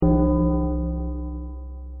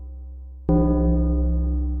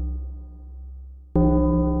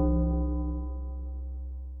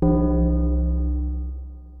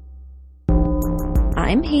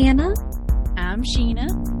I'm Hannah. I'm Sheena.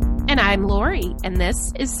 And I'm Lori, and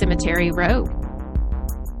this is Cemetery Row.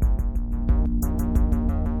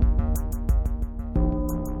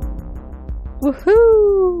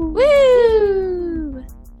 Woohoo! Woo!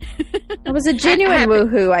 That was a genuine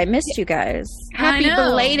woohoo. I missed you guys. Happy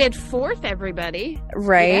belated 4th, everybody.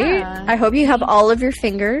 Right? Yeah. I hope you have all of your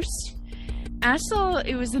fingers. I saw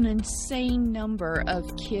it was an insane number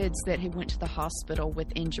of kids that had went to the hospital with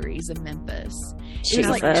injuries in Memphis. It was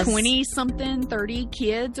like Jesus. 20-something, 30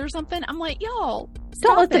 kids or something. I'm like, y'all,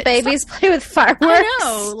 Don't let the babies play with fireworks. I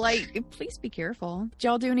know. Like, please be careful. Did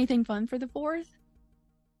y'all do anything fun for the 4th?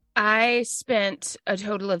 I spent a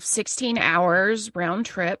total of 16 hours round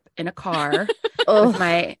trip in a car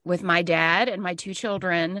with my dad and my 2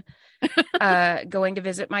 children going to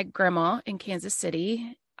visit my grandma in Kansas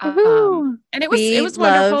City. And it was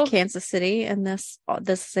wonderful. Love Kansas City, and this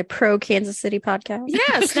is a pro Kansas City podcast.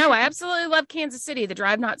 Yes, no, I absolutely love Kansas City. The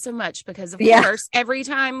drive, not so much, because of course, every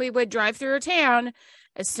time we would drive through a town,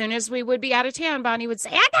 as soon as we would be out of town, Bonnie would say,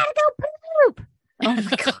 "I gotta go poop." Oh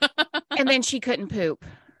my god! And then she couldn't poop.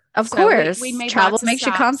 Of So course, we made travel lots of makes you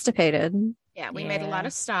stops. constipated. Yeah, we made a lot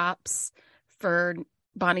of stops for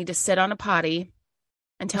Bonnie to sit on a potty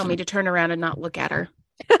and tell me to turn around and not look at her.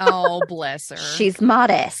 Oh, bless her. She's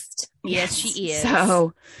modest. Yes, she is.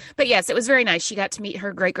 So, but yes, it was very nice. She got to meet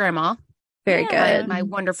her great grandma. Very good. My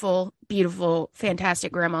wonderful, beautiful,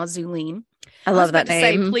 fantastic grandma, Zuline. I love that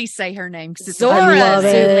name. Please say her name. Zora I love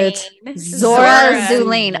it. Zuline. Zora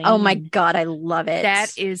Zuline. Oh my god, I love it.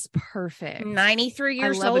 That is perfect. 93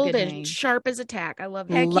 years I love a old good and name. sharp as a tack. I love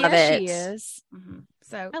that. Heck Love yeah, it. she is. Mm-hmm.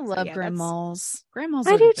 So I love yeah, grandmas. Grandmas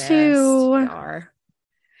I are do the best. too. They are.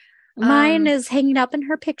 Mine is hanging up in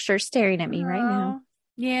her picture, staring at me right now.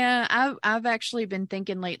 Yeah, I've actually been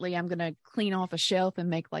thinking lately I'm gonna clean off a shelf and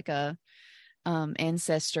make like a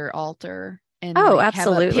ancestor altar. And like,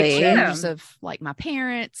 absolutely. have pictures of like my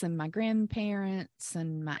parents and my grandparents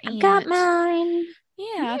and my aunt. I've got mine.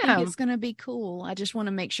 Yeah, I think it's gonna be cool. I just want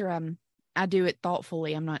to make sure I do it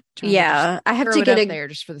thoughtfully. I'm not trying I have throw to it get up a there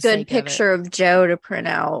just for the good sake picture of Joe to print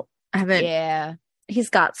out. I of haven't. it. Yeah. He's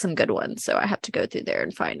got some good ones, so I have to go through there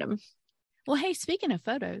and find them. Well, hey, speaking of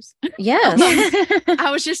photos, Yes.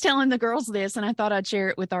 I was just telling the girls this, and I thought I'd share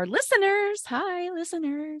it with our listeners. Hi,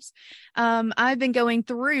 listeners. I've been going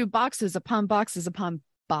through boxes upon boxes upon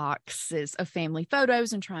boxes of family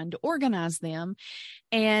photos and trying to organize them.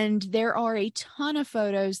 And there are a ton of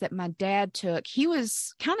photos that my dad took. He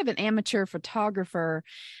was kind of an amateur photographer.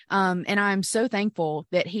 And I'm so thankful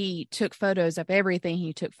that he took photos of everything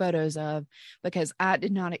he took photos of, because I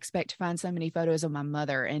did not expect to find so many photos of my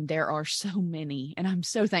mother. And there are so many. And I'm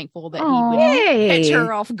so thankful that he would catch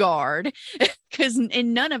her off guard, because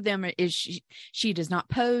in none of them is she does not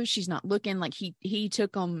pose. She's not looking. Like he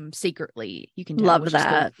took them secretly. You can tell, Love which is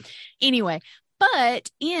that. cool. Anyway. But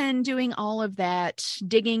in doing all of that,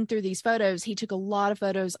 digging through these photos, he took a lot of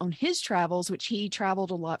photos on his travels, which he traveled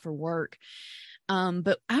a lot for work.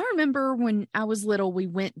 But I remember when I was little, we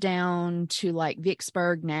went down to like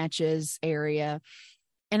Vicksburg, Natchez area.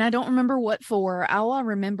 And I don't remember what for. All I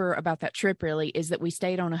remember about that trip really is that we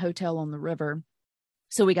stayed on a hotel on the river.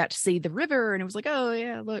 So we got to see the river, and it was like, oh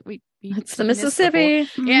yeah, look, It's the Mississippi.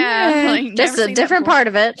 Yeah. Like, Just never a seen that different before. part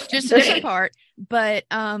of it. Just a different part. But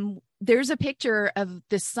there's a picture of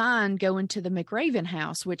this sign going to the McRaven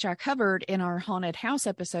house, which I covered in our haunted house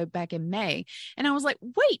episode back in May. And I was like,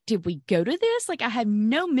 wait, did we go to this? Like, I had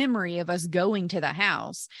no memory of us going to the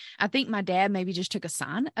house. I think my dad maybe just took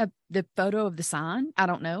the photo of the sign. I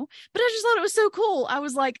don't know. But I just thought it was so cool. I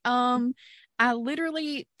was like, I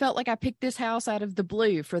literally felt like I picked this house out of the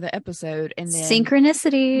blue for the episode. And then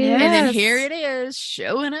Synchronicity. And then here it is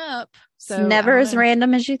showing up. So It's never as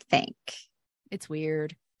random as you think. It's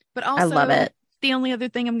weird. But also, I love it. The only other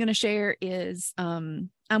thing I'm going to share is I'm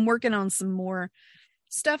working on some more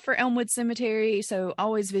stuff for Elmwood Cemetery. So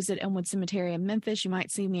always visit Elmwood Cemetery in Memphis. You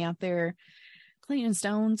might see me out there cleaning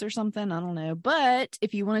stones or something. I don't know. But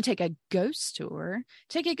if you want to take a ghost tour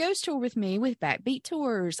with me with Backbeat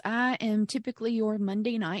Tours. I am typically your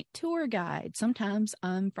Monday night tour guide. Sometimes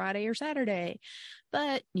on Friday or Saturday,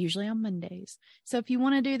 but usually on Mondays. So if you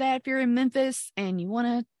want to do that, if you're in Memphis and you want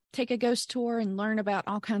to take a ghost tour and learn about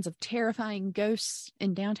all kinds of terrifying ghosts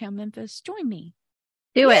in downtown Memphis, join me.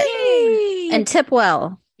 Do it. Yay! And tip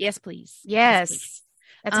well. Yes, please. Yes. please.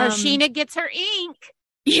 That's how Sheena gets her ink.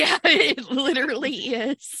 Yeah, it literally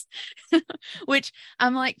is. Which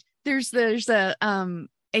I'm like, there's a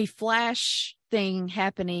flash thing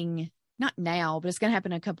happening, not now, but it's going to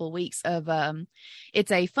happen in a couple of weeks of,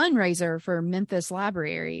 it's a fundraiser for Memphis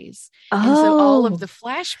libraries. And so all of the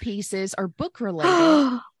flash pieces are book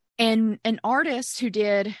related. And an artist who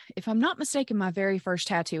did, if I'm not mistaken, my very first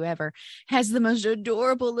tattoo ever, has the most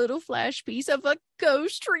adorable little flash piece of a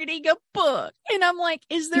ghost reading a book. And I'm like,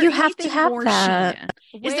 is there You have to anything have more that.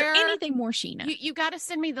 Sheena? Is there anything more Sheena? You got to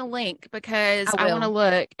send me the link because I I want to will.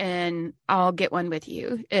 look, and I'll get one with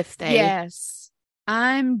you if they. Yes.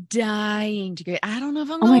 I'm dying to get. I don't know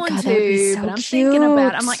if I'm Oh my going God, that would be to, so but I'm thinking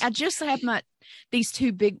about it. I'm cute. like, I just have these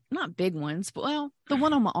two big, not big ones, but well, the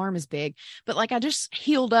one on my arm is big, but like I just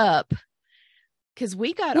healed up because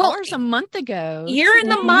we got ours a month ago. You're in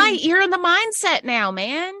the mindset now,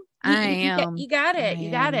 man. I am. You got it.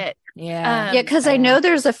 You got it. Yeah. Yeah, because I know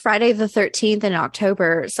there's a Friday the 13th in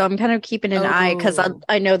October, so I'm kind of keeping an eye because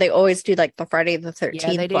I know they always do like the Friday the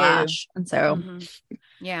 13th flash, and so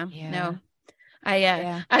no,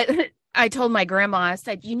 I told my grandma, I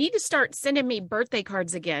said, you need to start sending me birthday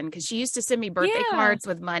cards again, because she used to send me birthday cards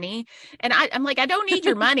with money, and I'm like, I don't need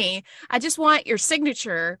your money, I just want your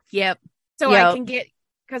signature. Yep. So I can get,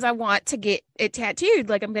 because I want to get it tattooed.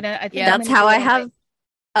 Like that's how I have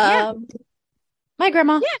my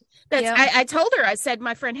grandma. Yeah. I told her, I said,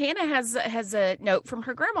 my friend Hannah has a note from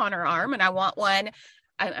her grandma on her arm, and I want one.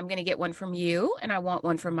 I'm going to get one from you, and I want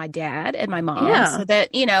one from my dad and my mom, so that,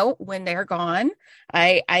 when they're gone,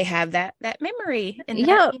 I have that memory. And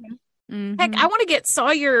heck, I want to get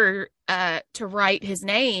Sawyer to write his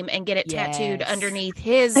name and get it tattooed underneath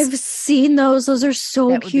his. I've seen those. Those are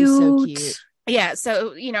so cute. So cute. Yeah.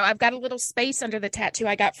 So, I've got a little space under the tattoo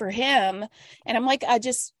I got for him, and I'm like, I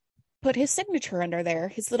just put his signature under there,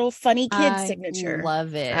 his little funny kid signature.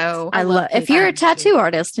 Love it. So I love if you're a tattoo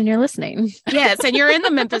artist and you're listening. Yes, and you're in the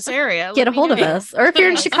Memphis area, get a hold of us. Or if you're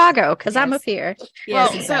in Chicago, because I'm up here. Well,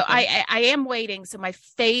 exactly. So I am waiting. So my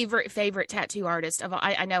favorite tattoo artist of all,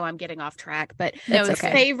 I know I'm getting off track, but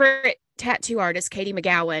favorite tattoo artist, Katie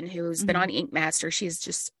McGowan, who's been on Ink Master. She's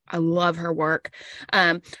just, I love her work.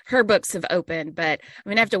 Her books have opened, but I'm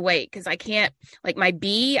gonna have to wait because I can't, like my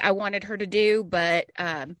bee I wanted her to do, but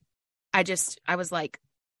I was like,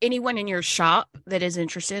 anyone in your shop that is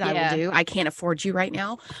interested, I will do. I can't afford you right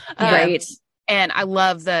now. Right. And I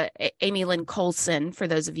love the Amy Lynn Colson, for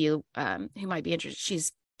those of you who might be interested.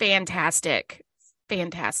 She's fantastic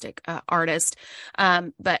artist.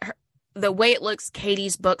 But the way it looks,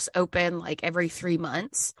 Katie's books open like every 3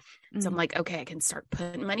 months. So I'm like, okay, I can start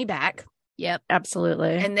putting money back. Yep,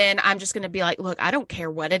 absolutely. And then I'm just going to be like, look, I don't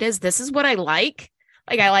care what it is. This is what I like.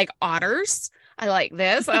 Like, I like otters. I like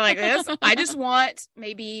this. I like this. I just want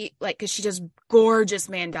maybe like, because she does gorgeous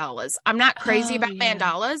mandalas. I'm not crazy about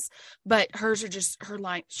mandalas, but hers are just her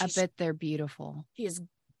line. I bet they're beautiful. She is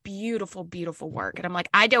beautiful, beautiful work. And I'm like,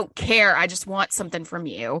 I don't care. I just want something from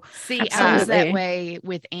you. See, I was that way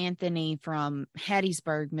with Anthony from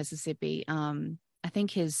Hattiesburg, Mississippi. I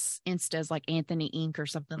think his Insta is like Anthony Inc. or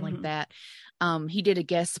something like that. He did a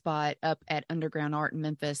guest spot up at Underground Art in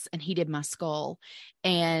Memphis, and he did my skull.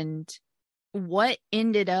 And what I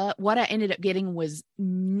ended up getting was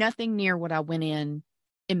nothing near what I went in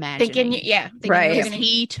imagining. Right.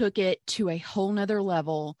 He took it to a whole nother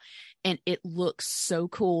level, and it looks so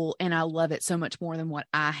cool, and I love it so much more than what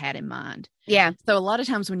I had in mind. Yeah. So a lot of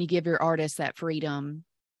times when you give your artist that freedom,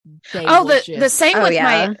 the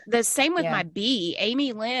same with my bee,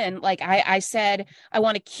 Amy Lynn. Like I said, I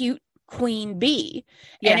want a cute queen bee,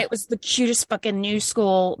 and it was the cutest fucking new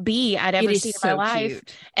school bee I'd ever seen in my life.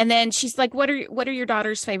 Cute. And then she's like, what are your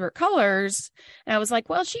daughter's favorite colors? And I was like,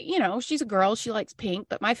 well, she's a girl, she likes pink,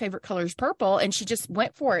 but my favorite color is purple. And she just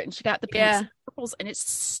went for it, and she got the pinks and purples, and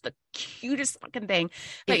it's the cutest fucking thing.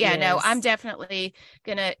 But I'm definitely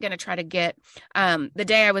gonna try to get. The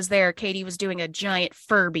day I was there, Katie was doing a giant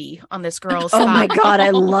Furby on this girl's oh my God, I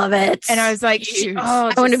love it. And I was like,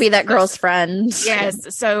 I want to be that girl's friend.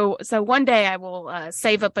 Yes. So one day I will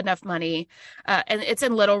save up enough money, and it's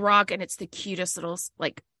in Little Rock, and it's the cutest little,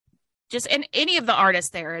 like, just, and any of the artists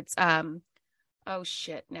there. It's oh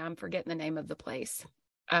shit, now I'm forgetting the name of the place.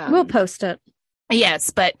 We'll post it. Yes,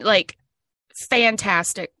 but like,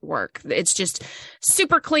 fantastic work. It's just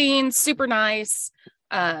super clean, super nice.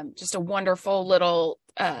 Just a wonderful little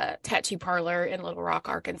tattoo parlor in Little Rock,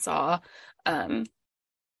 Arkansas. And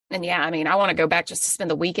I mean, I want to go back just to spend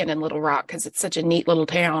the weekend in Little Rock because it's such a neat little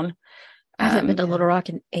town. I haven't been to Little Rock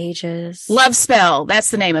in ages. Love Spell, that's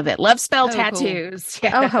the name of it. Love Spell Tattoos. Cool.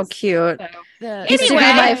 Yes. Oh, how cute. It's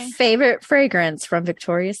my favorite fragrance from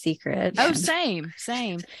Victoria's Secret. Oh, same.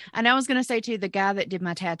 And I was going to say too, the guy that did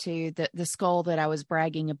my tattoo, the skull that I was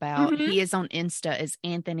bragging about, he is on Insta as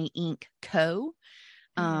Anthony Inc. Co.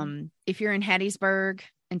 If you're in Hattiesburg,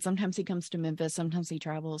 and sometimes he comes to Memphis, sometimes he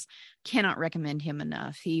travels, cannot recommend him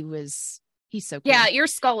enough. He was He's so cool. Yeah, your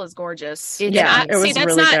skull is gorgeous. It was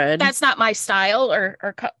really good. That's not my style or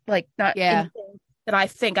like not anything that I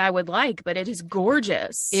think I would like, but it is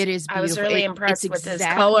gorgeous. It is beautiful. I was really impressed with his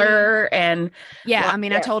color and I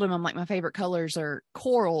mean, I told him, I'm like, my favorite colors are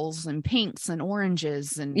corals and pinks and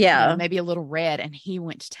oranges and maybe a little red, and he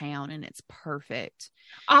went to town and it's perfect.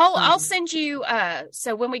 I'll send you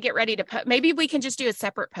so when we get ready to maybe we can just do a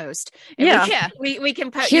separate post. We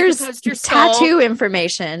can post your skull. Tattoo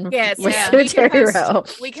information. Yes,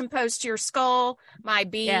 we can post your skull, my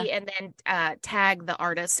bee, and then tag the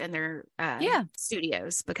artist and their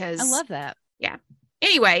studios, because I love that. Yeah.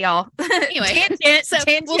 Anyway, y'all.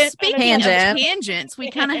 Tangents, we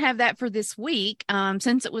kind of have that for this week.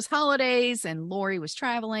 Since it was holidays and Lori was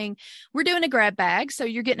traveling, we're doing a grab bag. So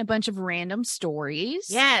you're getting a bunch of random stories.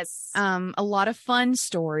 Yes. A lot of fun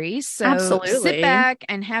stories. So absolutely sit back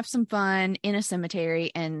and have some fun in a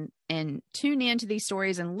cemetery and tune into these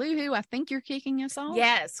stories. And Luhu, I think you're kicking us off.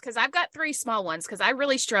 Yes, because I've got 3 small ones, because I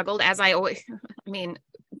really struggled, as I always,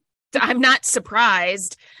 I'm not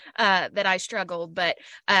surprised that I struggled, but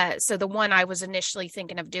so the one I was initially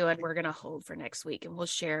thinking of doing, we're going to hold for next week, and we'll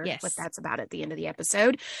share what that's about at the end of the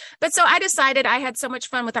episode. But so I decided, I had so much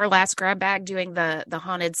fun with our last grab bag doing the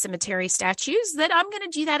haunted cemetery statues, that I'm going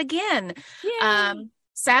to do that again.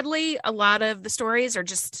 Sadly, a lot of the stories are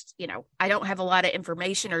just, I don't have a lot of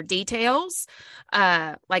information or details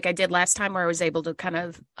like I did last time, where I was able to kind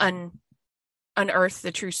of unearth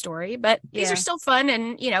the true story, but these are still fun,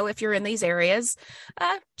 and if you're in these areas,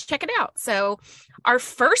 check it out. So our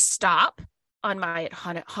first stop on my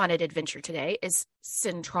haunted adventure today is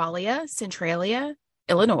Centralia,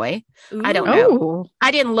 Illinois. Ooh. I don't know,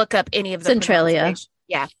 I didn't look up any of the Centralia.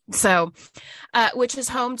 So which is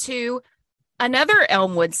home to another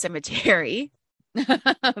Elmwood cemetery.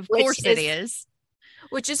 Of course it is.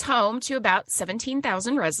 Which is home to about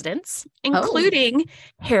 17,000 residents, including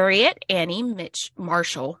Harriet Annie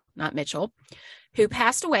Marshall, not Mitchell, who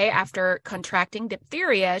passed away after contracting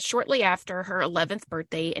diphtheria shortly after her 11th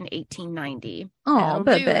birthday in 1890. Oh,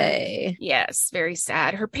 baby. Yes, very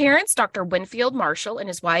sad. Her parents, Dr. Winfield Marshall and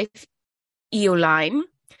his wife, Eoline,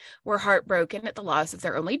 were heartbroken at the loss of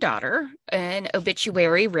their only daughter. An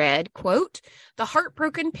obituary read, quote, "The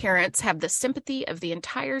heartbroken parents have the sympathy of the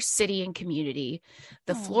entire city and community.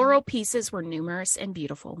 The floral pieces were numerous and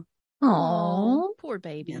beautiful." Oh, poor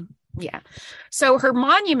baby. Yeah. So her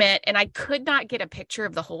monument, and I could not get a picture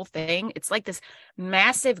of the whole thing. It's like this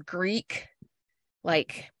massive Greek,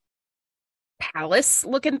 palace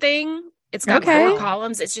looking thing. It's got 4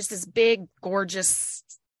 columns. It's just this big, gorgeous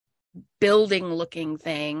building looking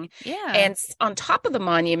thing. Yeah. And on top of the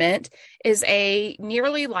monument is a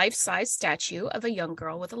nearly life-size statue of a young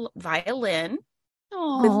girl with a violin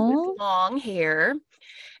with long hair.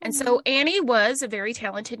 And so Annie was a very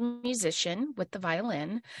talented musician with the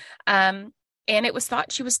violin. And it was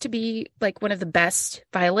thought she was to be one of the best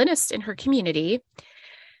violinists in her community.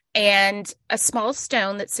 And a small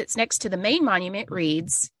stone that sits next to the main monument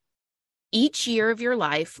reads, "Each year of your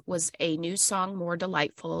life was a new song more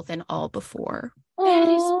delightful than all before." That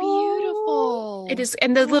is beautiful. It is.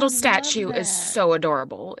 And the little statue is so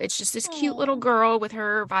adorable. It's just this cute little girl with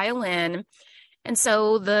her violin. And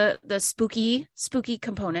so the spooky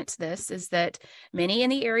component to this is that many in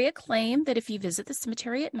the area claim that if you visit the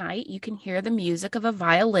cemetery at night, you can hear the music of a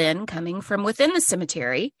violin coming from within the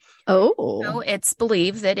cemetery. So it's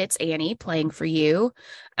believed that it's Annie playing for you.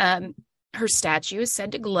 Her statue is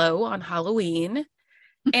said to glow on Halloween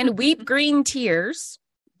and weep green tears,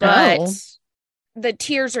 but the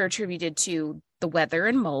tears are attributed to the weather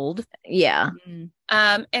and mold. Yeah.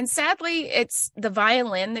 And sadly, it's the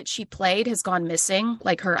violin that she played has gone missing,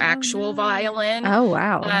 her actual violin. Oh,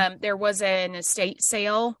 wow. There was an estate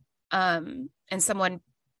sale, and someone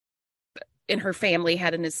in her family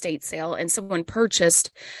had an estate sale, and someone purchased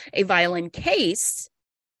a violin case,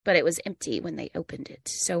 but it was empty when they opened it.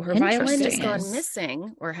 So her violin has gone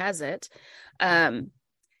missing, or has it?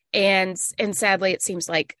 And sadly, it seems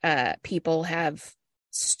like people have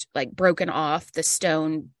broken off the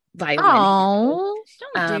stone violin. Oh,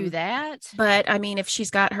 don't do that. But if she's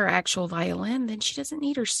got her actual violin, then she doesn't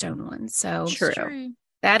need her stone one. So true.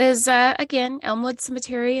 That is again Elmwood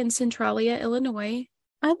Cemetery in Centralia, Illinois.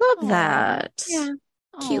 I love that. Yeah,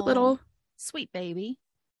 cute little sweet baby.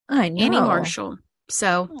 I know. Annie Marshall.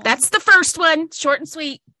 So that's the first one, short and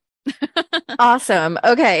sweet. Awesome.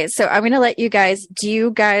 Okay, so I'm going to let you guys. Do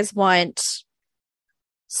you guys want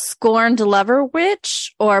Scorned Lover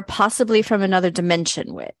Witch or possibly From Another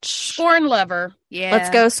Dimension Witch? Scorned Lover. Yeah.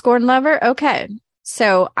 Let's go Scorned Lover. Okay.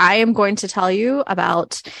 So I am going to tell you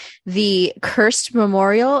about the cursed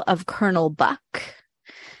memorial of Colonel Buck.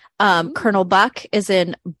 Colonel Buck is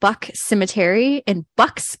in Buck Cemetery in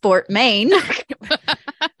Bucksport, Maine. In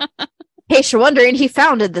case you're wondering, he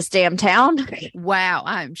founded this damn town. Wow,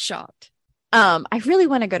 I'm shocked. I really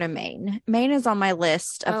want to go to Maine. Maine is on my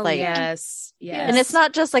list of yes. And it's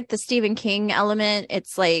not just like the Stephen King element.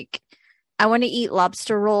 It's like I want to eat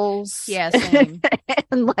lobster rolls. Yeah, same.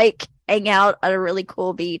 And like hang out at a really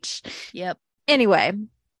cool beach. Yep. Anyway,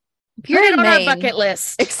 if Put you're it in on Maine, our bucket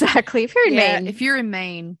list. exactly. If you're in Maine, if you're in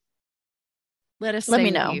Maine, let us let stay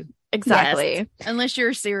me with know. you. Exactly. Yes. Unless you're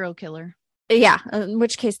a serial killer. Yeah, in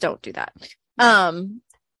which case don't do that.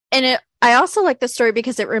 I also like the story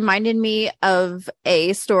because it reminded me of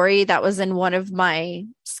a story that was in one of my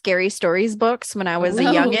scary stories books when I was a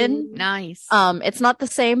youngin. Nice. It's not the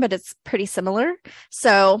same, but it's pretty similar.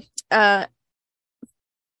 So, during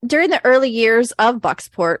the early years of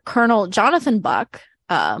Bucksport, Colonel Jonathan Buck,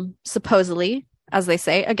 supposedly, as they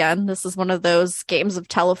say, again, this is one of those games of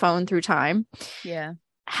telephone through time. Yeah.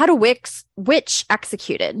 Had a witch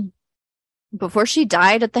executed. Before she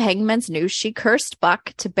died at the hangman's noose, she cursed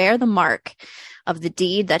Buck to bear the mark of the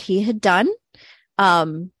deed that he had done.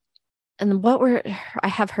 And I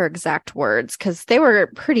have her exact words because they were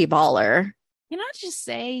pretty baller. Can I just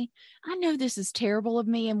say, I know this is terrible of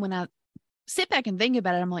me. And when I sit back and think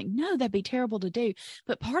about it, I'm like, no, that'd be terrible to do.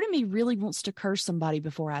 But part of me really wants to curse somebody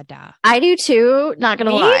before I die. I do too. Not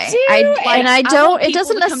gonna lie. Too. I don't. It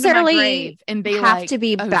doesn't to come to my necessarily grave and be have like, to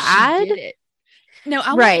be "Oh, bad. she did it." No,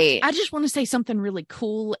 I just want to say something really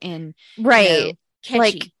cool and Right. catchy.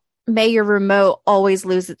 Like, may your remote always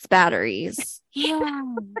lose its batteries. Yeah.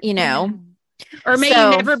 Or may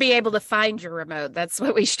you never be able to find your remote. That's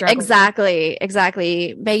what we struggle with.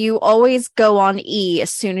 Exactly. May you always go on E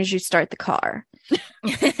as soon as you start the car.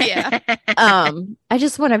 Yeah. I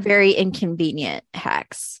just want a very inconvenient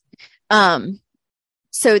hex.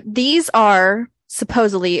 So these are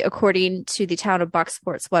supposedly, according to the town of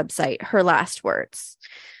Bucksport's website, her last words.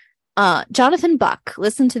 Jonathan Buck,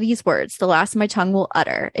 listen to these words, the last my tongue will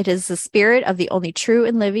utter. It is the spirit of the only true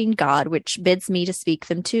and living God which bids me to speak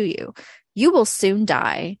them to you. You will soon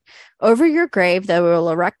die. Over your grave they will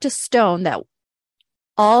erect a stone that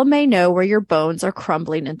all may know where your bones are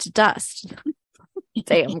crumbling into dust.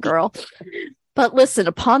 Damn, girl. But listen,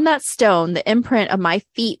 upon that stone, the imprint of my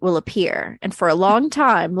feet will appear. And for a long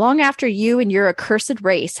time, long after you and your accursed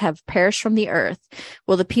race have perished from the earth,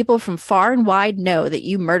 will the people from far and wide know that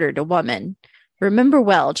you murdered a woman. Remember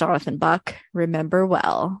well, Jonathan Buck. Remember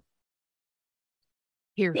well.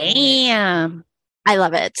 Damn. I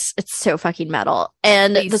love it. It's so fucking metal.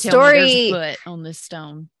 And Please the tell me there's story a foot on this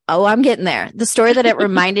stone. Oh, I'm getting there. The story that it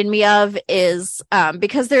reminded me of is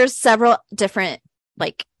because there's several different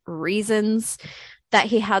like reasons that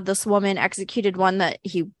he had this woman executed. One that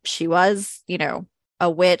she was, a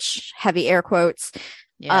witch, heavy air quotes.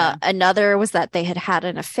 Yeah. Another was that they had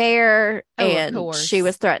an affair and she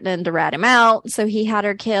was threatening to rat him out, so he had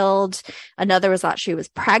her killed. Another was that she was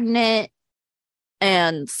pregnant,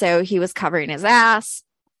 and so he was covering his ass.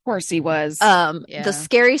 Of course he was. The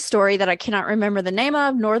scary story that I cannot remember the name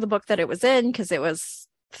of, nor the book that it was in, because it was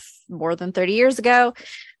more than 30 years ago,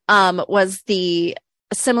 was a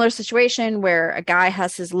similar situation where a guy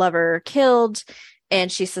has his lover killed,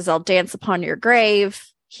 and she says, "I'll dance upon your grave."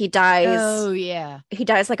 He dies. Oh, yeah. He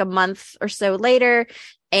dies like a month or so later,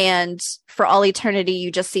 and for all eternity,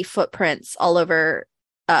 you just see footprints all over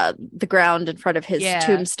the ground in front of his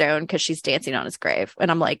tombstone because she's dancing on his grave. And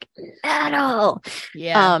I'm like, metal.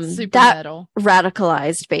 Yeah, super that metal.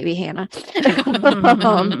 Radicalized baby Hannah.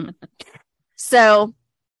 So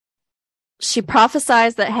she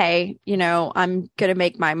prophesies that, hey, I'm going to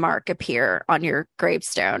make my mark appear on your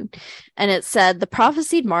gravestone. And it said the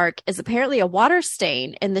prophesied mark is apparently a water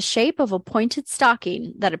stain in the shape of a pointed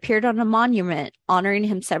stocking that appeared on a monument honoring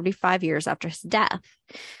him 75 years after his death.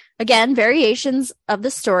 Again, variations of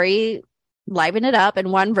the story liven it up.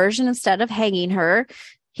 In one version, instead of hanging her,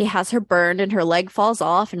 he has her burned and her leg falls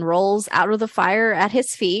off and rolls out of the fire at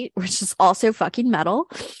his feet, which is also fucking metal.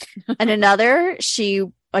 And another, she,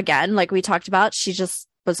 again, like we talked about, she just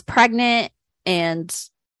was pregnant and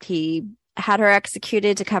he had her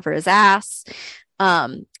executed to cover his ass.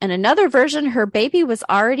 And another version, her baby was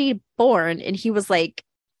already born and he was like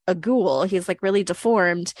a ghoul. He's like really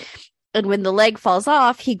deformed. And when the leg falls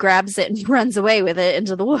off, he grabs it and runs away with it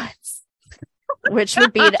into the woods, which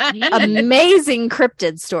would be an amazing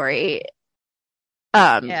cryptid story.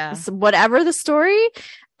 So whatever the story,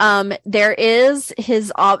 there is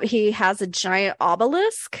he has a giant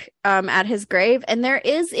obelisk at his grave, and there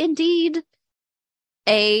is indeed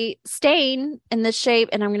a stain in the shape,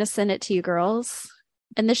 and I'm going to send it to you girls,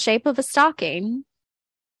 in the shape of a stocking.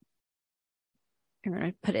 I'm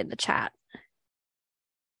going to put it in the chat.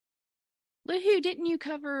 Woohoo, didn't you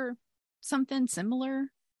cover something similar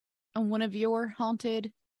on one of your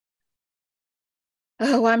haunted?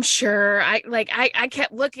 Oh, I'm sure. I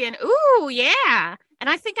kept looking. Ooh, yeah. And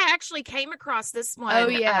I think I actually came across this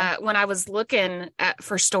one when I was looking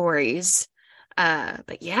for stories.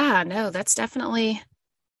 But yeah, no, that's definitely.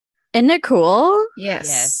 Isn't it cool?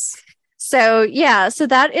 Yes. So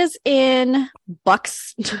that is in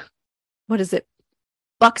what is it?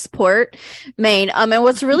 Bucksport, Maine. And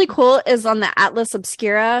what's really cool is on the Atlas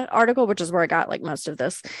Obscura article, which is where I got like most of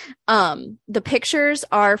this. The pictures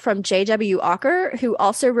are from J.W. Ocker, who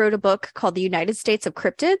also wrote a book called The United States of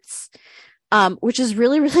Cryptids, which is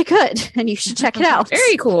really, really good. And you should check it out.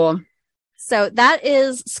 Very cool. So that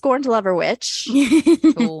is Scorned Lover Witch.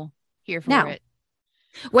 Cool. Here for it.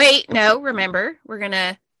 Wait, no, remember, we're going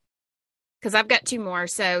to, because I've got two more.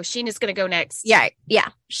 So Sheena's going to go next. Yeah.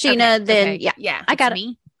 Sheena, okay, then, okay. Yeah. I got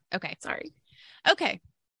me. Okay. Sorry. Okay.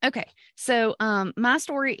 So, my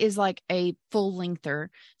story is like a full lengther.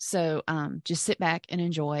 So, just sit back and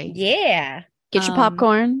enjoy. Yeah. Get your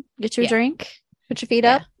popcorn, get your drink, put your feet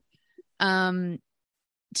up.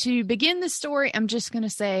 To begin the story, I'm just going to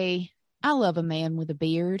say, I love a man with a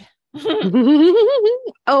beard.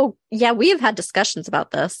 Oh, yeah. We have had discussions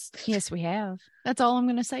about this. Yes, we have. That's all I'm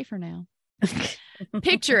going to say for now.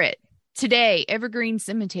 Picture it. Today, Evergreen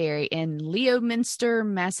Cemetery in Leominster,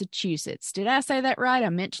 Massachusetts. Did I say that right? I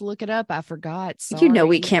meant to look it up. I forgot. Sorry. You know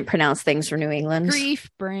we can't pronounce things from New England.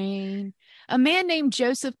 Grief brain. A man named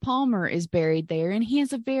Joseph Palmer is buried there, and he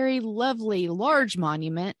has a very lovely, large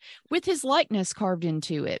monument with his likeness carved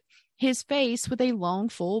into it. His face with a long,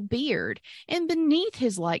 full beard. And beneath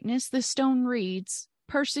his likeness, the stone reads,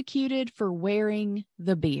 "Persecuted for wearing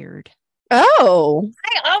the beard." Oh,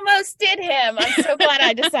 I almost did him. I'm so glad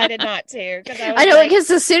I decided not to. I know, because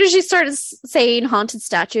as soon as you started saying haunted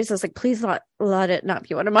statues, I was like, please let it not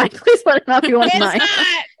be one of mine. Please let it not be one of mine.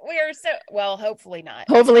 We're so well. Hopefully not.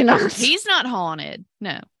 Hopefully not. He's not haunted.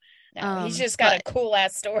 No, he's just got a cool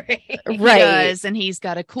ass story. Right, he does, and he's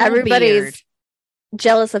got a cool Everybody's beard.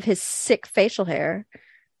 Jealous of his sick facial hair,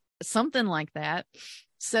 something like that.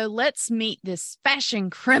 So let's meet this fashion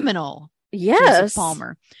criminal. Yes, Joseph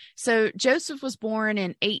Palmer. So Joseph was born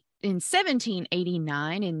in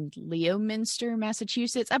 1789 in Leominster,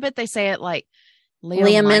 Massachusetts. I bet they say it like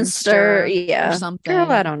Leominster, or something. Girl,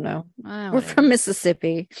 I don't know. We're from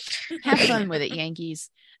Mississippi. Have fun with it, Yankees.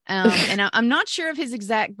 And I'm not sure of his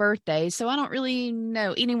exact birthday, so I don't really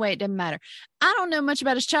know. Anyway, it doesn't matter. I don't know much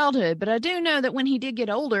about his childhood, but I do know that when he did get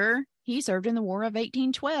older, he served in the War of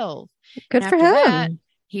 1812. Good for him.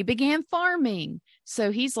 He began farming.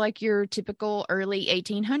 So he's like your typical early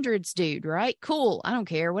 1800s dude, right? Cool. I don't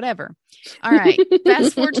care. Whatever. All right.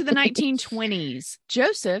 Fast forward to the 1920s.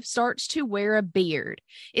 Joseph starts to wear a beard.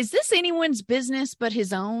 Is this anyone's business but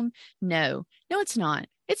his own? No, it's not.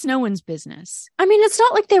 It's no one's business. I mean, it's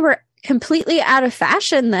not like they were completely out of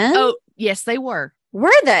fashion then. Oh, yes, they were. Were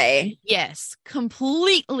they? Yes.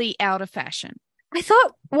 Completely out of fashion. I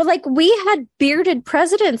thought, well, like we had bearded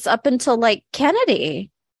presidents up until like Kennedy.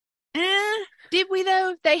 Did we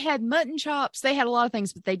though? They had mutton chops. They had a lot of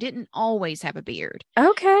things, but they didn't always have a beard.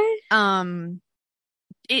 Okay.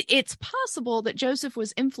 It's possible that Joseph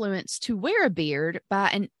was influenced to wear a beard by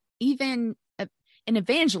an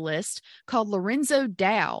evangelist called Lorenzo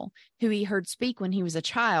Dow, who he heard speak when he was a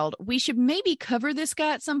child. We should maybe cover this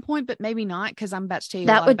guy at some point, but maybe not, because I'm about to tell you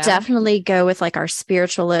that would definitely go with like our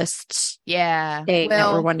spiritualist thing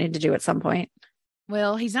that we're wanting to do at some point.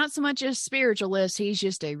 Well, he's not so much a spiritualist. He's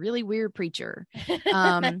just a really weird preacher.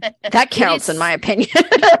 That counts in my opinion.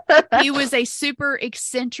 He was a super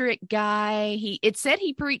eccentric guy. It said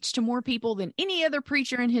he preached to more people than any other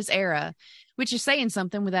preacher in his era, which is saying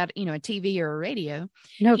something without, a TV or a radio.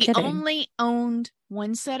 No he kidding. He only owned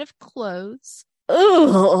one set of clothes.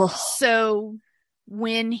 Ugh. So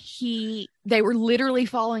when they were literally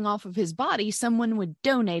falling off of his body, someone would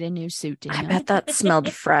donate a new suit to him. I bet that smelled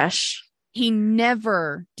fresh. He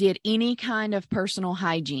never did any kind of personal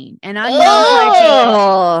hygiene. And I know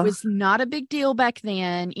hygiene was not a big deal back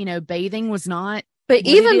then. Bathing was not. But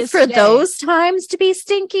even for those times to be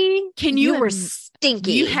stinky, you were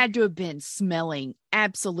stinky. You had to have been smelling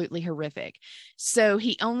absolutely horrific. So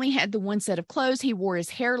he only had the one set of clothes. He wore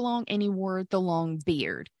his hair long and he wore the long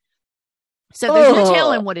beard. So there's no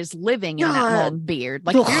telling what is living in that long beard.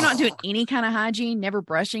 Like if you're not doing any kind of hygiene, never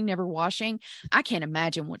brushing, never washing, I can't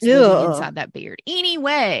imagine what's living inside that beard.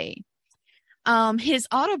 Anyway, his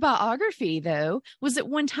autobiography, though, was at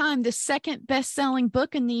one time the second best-selling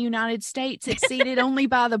book in the United States, exceeded only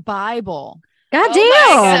by the Bible. God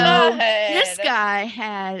damn! So this guy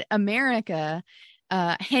had America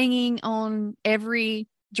hanging on every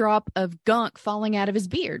drop of gunk falling out of his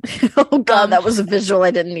beard. Oh God, that was a visual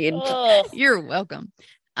I didn't need. You're welcome.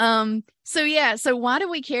 So why do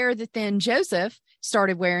we care that then Joseph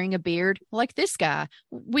started wearing a beard like this guy?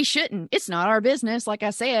 We shouldn't. It's not our business, like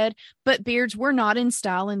I said, but beards were not in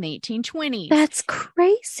style in the 1820s. That's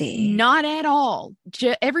crazy. Not at all.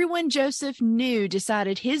 Everyone Joseph knew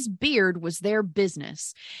decided his beard was their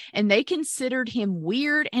business, and they considered him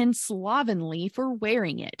weird and slovenly for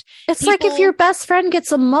wearing it. It's like if your best friend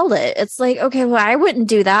gets a mullet, it's like, okay, well, I wouldn't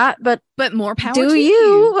do that, but more power do to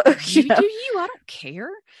you. You do you. I don't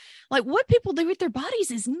care. Like, what people do with their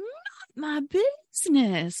bodies is not my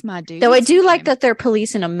business, my dude. Though I do like that they're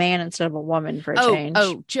policing a man instead of a woman for a change.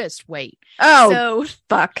 Oh, just wait. Oh, so,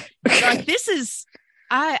 fuck. Like, this is,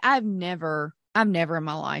 I've never in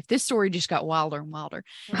my life. This story just got wilder and wilder.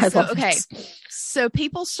 So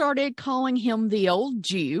people started calling him the old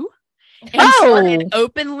Jew and started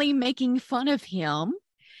openly making fun of him.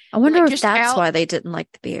 I wonder if that's why they didn't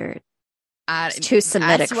like the beard. It's too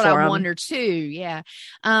Semitic for him. That's what I wonder too. Yeah.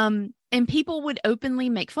 And people would openly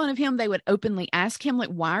make fun of him. They would openly ask him, like,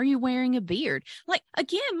 why are you wearing a beard? Like,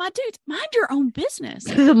 again, my dude, mind your own business.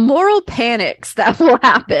 The moral panics that will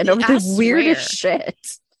happen over the weirdest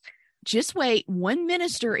shit. Just wait. One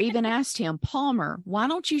minister even asked him, Palmer, why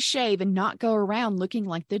don't you shave and not go around looking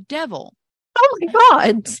like the devil? Oh my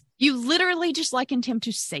God. You literally just likened him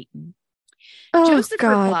to Satan. Oh, Joseph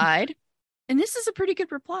God. replied, and this is a pretty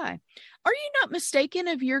good reply. Are you not mistaken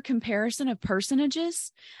of your comparison of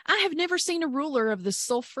personages? I have never seen a ruler of the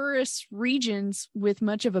sulphurous regions with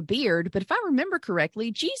much of a beard, but if I remember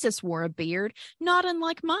correctly, Jesus wore a beard not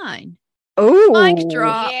unlike mine. Oh, mic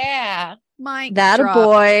drop. Yeah. Mic that drop. A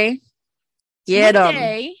boy. Get him. One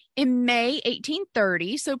day in May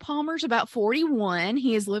 1830, so Palmer's about 41.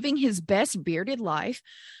 He is living his best bearded life.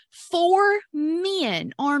 4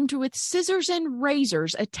 men armed with scissors and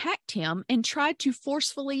razors attacked him and tried to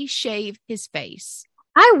forcefully shave his face.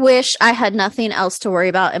 I wish I had nothing else to worry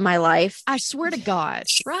about in my life. I swear to God.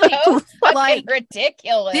 Right. So fucking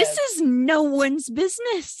ridiculous. This is no one's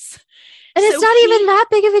business. And it's not even that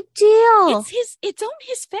big of a deal. It's on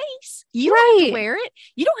his face. You don't have to wear it.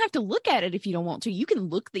 You don't have to look at it if you don't want to. You can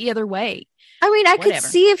look the other way. I mean, I could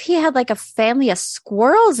see if he had like a family of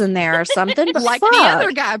squirrels in there or something. But like the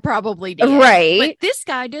other guy probably did. Right. But this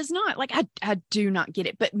guy does not. Like, I do not get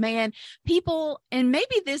it. But man, people, and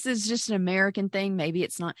maybe this is just an American thing. Maybe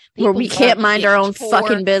it's not. Where we can't mind our own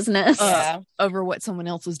fucking business. Over what someone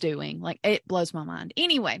else is doing. Like, it blows my mind.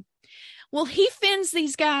 Anyway. Well, he fends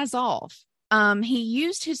these guys off. He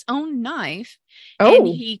used his own knife and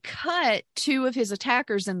he cut 2 of his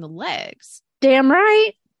attackers in the legs. Damn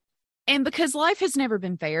right. And because life has never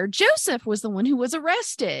been fair, Joseph was the one who was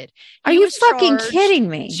arrested. Are you fucking kidding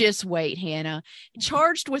me? Just wait, Hannah.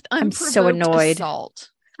 Charged with unprovoked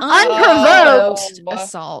assault. Unprovoked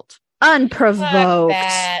assault.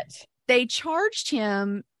 Unprovoked. They charged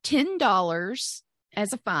him $10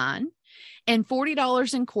 as a fine and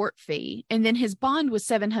 $40 in court fee, and then his bond was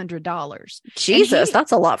 $700. Jesus,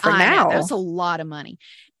 that's a lot for now. That's a lot of money,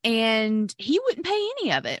 and he wouldn't pay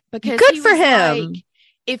any of it because good for him. Like,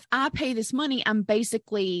 if I pay this money, I'm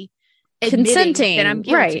basically consenting that I'm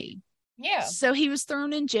guilty. Right. Yeah. So he was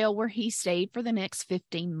thrown in jail where he stayed for the next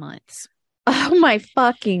 15 months. Oh my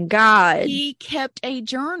fucking God. He kept a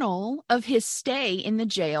journal of his stay in the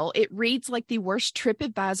jail. It reads like the worst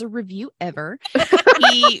TripAdvisor review ever.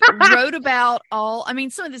 He wrote about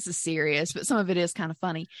some of this is serious, but some of it is kind of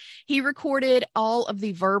funny. He recorded all of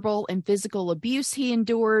the verbal and physical abuse he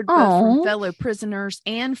endured, both from fellow prisoners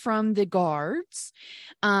and from the guards.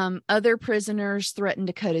 Other prisoners threatened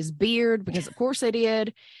to cut his beard because of course they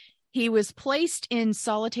did. He was placed in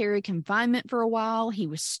solitary confinement for a while. He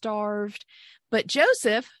was starved. But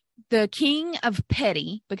Joseph, the king of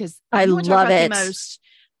petty, because I love it, the most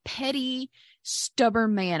petty,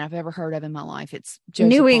 stubborn man I've ever heard of in my life. It's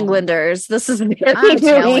Joseph New Palmer. Englanders. This is New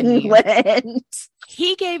England.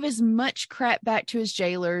 He gave as much crap back to his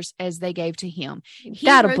jailers as they gave to him.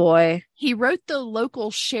 A boy. He wrote the local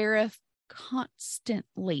sheriff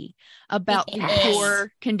constantly about the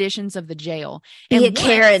poor conditions of the jail. Be a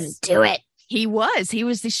Karen, do it. He was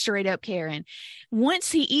the straight up Karen.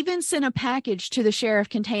 Once he even sent a package to the sheriff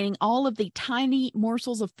containing all of the tiny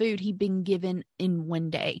morsels of food he'd been given in one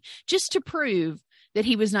day, just to prove that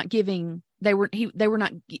he was not giving. They were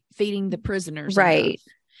not feeding the prisoners. Right.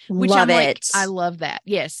 Enough, which love I'm it. Like, I love that.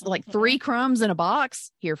 Yes. Like 3 crumbs in a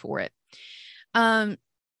box. Here for it.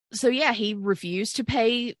 So yeah, he refused to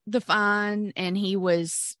pay the fine, and he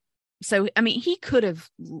could have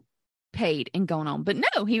paid and gone on, but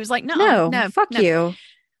no, he was like, no, fuck you.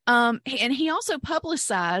 And he also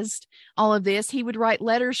publicized all of this. He would write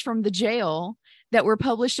letters from the jail that were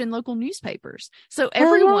published in local newspapers. So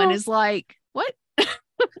everyone is like, what?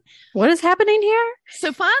 What is happening here?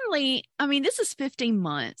 So finally, I mean, this is 15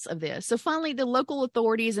 months of this. So finally, the local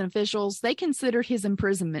authorities and officials, they considered his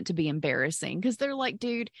imprisonment to be embarrassing because they're like,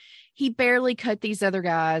 dude, he barely cut these other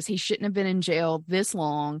guys. He shouldn't have been in jail this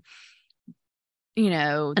long. You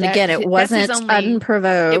know, and again, it wasn't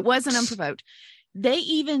unprovoked. It wasn't unprovoked. They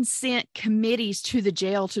even sent committees to the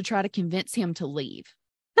jail to try to convince him to leave.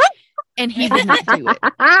 And he would not do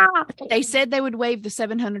it. They said they would waive the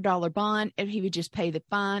 $700 bond if he would just pay the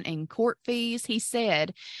fine and court fees. He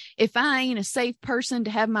said, if I ain't a safe person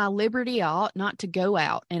to have my liberty, I ought not to go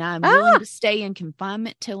out. And I'm willing to stay in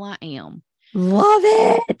confinement till I am. Love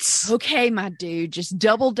it. Okay, my dude, just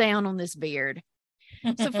double down on this beard.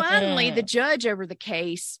 So finally, the judge over the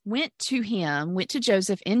case went to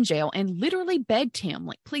Joseph in jail and literally begged him,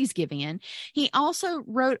 like, please give in. He also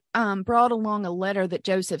brought along a letter that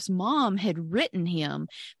Joseph's mom had written him,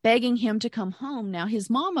 begging him to come home. Now, his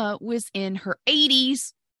mama was in her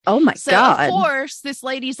 80s. Oh, my God. Of course, this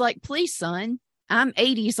lady's like, please, son, I'm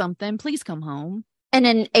 80-something. Please come home. And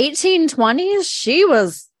in 1820s, she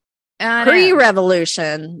was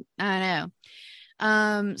pre-revolution. I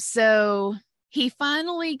know. So he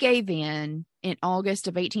finally gave in August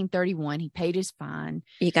of 1831. He paid his fine.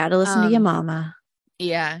 You got to listen to your mama.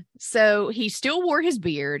 Yeah. So he still wore his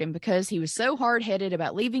beard. And because he was so hard-headed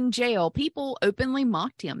about leaving jail, people openly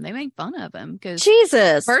mocked him. They made fun of him. Because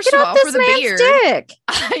Jesus, first get of off all, this for the man's beard. dick.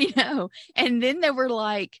 I know. And then they were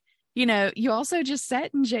like, you know, you also just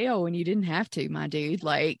sat in jail when you didn't have to, my dude.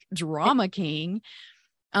 Like, drama king.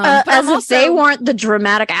 As if they weren't the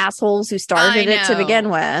dramatic assholes who started it to begin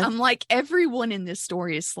with. I'm like, everyone in this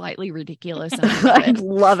story is slightly ridiculous. And I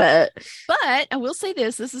love it. But I will say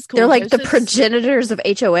this is cool. They're like the progenitors of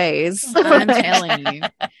HOAs. I'm telling you.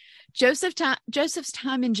 Joseph's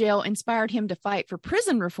time in jail inspired him to fight for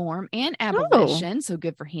prison reform and abolition. So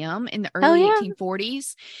good for him. In the early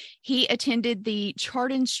 1840s, he attended the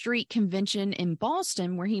Chardon Street Convention in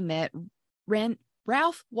Boston, where he met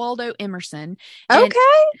Ralph Waldo Emerson and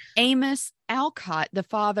Amos Alcott, the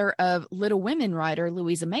father of Little Women writer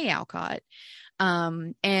Louisa May Alcott.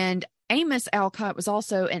 And Amos Alcott was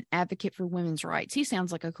also an advocate for women's rights. He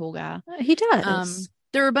sounds like a cool guy. He does.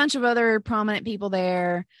 There were a bunch of other prominent people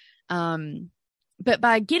there. But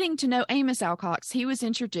by getting to know Amos Alcott, he was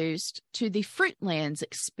introduced to the Fruitlands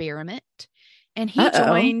experiment, and he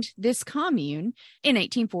joined this commune in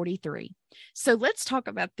 1843. So let's talk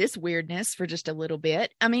about this weirdness for just a little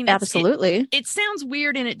bit. I mean, absolutely. It sounds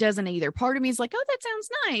weird and it doesn't either. Part of me is like, oh, that sounds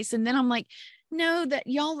nice. And then I'm like, no, that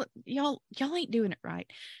y'all ain't doing it right.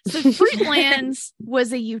 So Fruitlands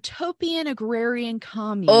was a utopian agrarian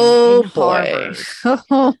commune in Harvard.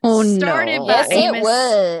 Started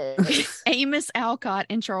by Amos Alcott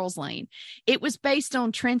and Charles Lane. It was based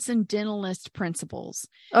on transcendentalist principles.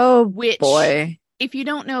 If you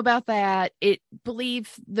don't know about that,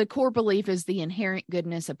 the core belief is the inherent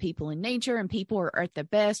goodness of people in nature, and people are at their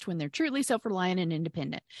best when they're truly self-reliant and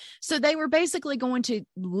independent. So they were basically going to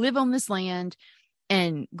live on this land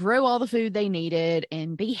and grow all the food they needed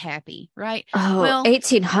and be happy, right? Oh, well,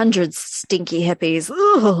 1800s stinky hippies.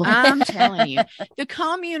 Ooh. I'm telling you, the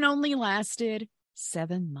commune only lasted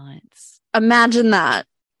 7 months. Imagine that.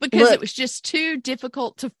 Because it was just too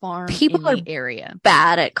difficult to farm in the area.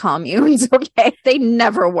 Bad at communes, okay? They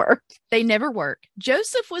never work.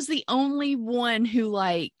 Joseph was the only one who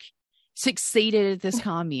succeeded at this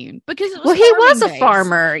commune because it was he was a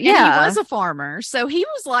farmer. Yeah, he was a farmer, so he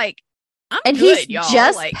was like, "I'm good, he's y'all."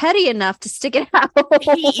 Just petty enough to stick it out.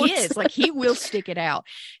 He is he will stick it out.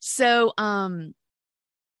 So,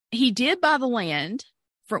 he did buy the land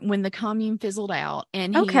when the commune fizzled out,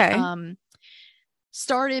 and he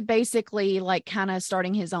started basically kind of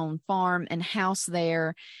starting his own farm and house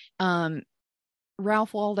there.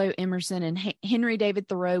 Ralph Waldo Emerson and Henry David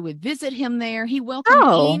Thoreau would visit him there. He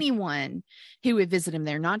welcomed anyone who would visit him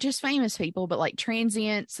there, not just famous people, but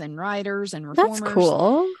transients and writers and reformers. That's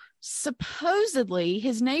cool. Supposedly,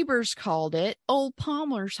 his neighbors called it Old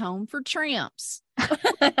Palmer's Home for Tramps.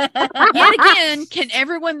 Yet again, can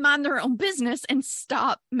everyone mind their own business and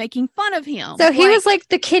stop making fun of him? So he was like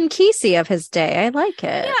the Ken Kesey of his day. I like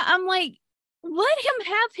it. Yeah, I'm like, let him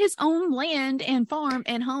have his own land and farm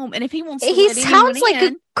and home. And if he wants to he sounds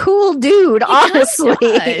like a cool dude, honestly.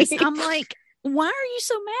 I'm like, why are you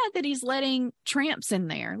so mad that he's letting tramps in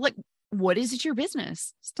there? Like, what is it your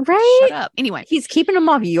business? Right? Shut up. Anyway. He's keeping them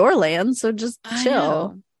off your land, so just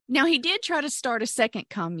chill. Now, he did try to start a second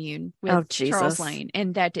commune with Charles Lane,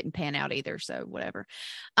 and that didn't pan out either, so whatever.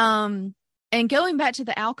 And going back to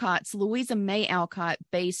the Alcotts, Louisa May Alcott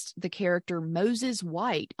based the character Moses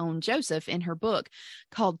White on Joseph in her book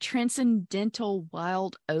called Transcendental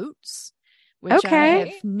Wild Oats, which I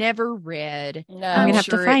have never read. No. I'm gonna have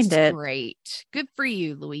to find it. Great. Good for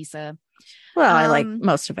you, Louisa. Well, I like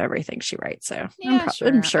most of everything she writes, so yeah,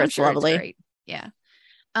 I'm sure it's lovely. Great. Yeah.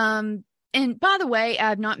 And by the way,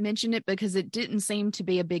 I've not mentioned it because it didn't seem to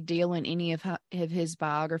be a big deal in any of his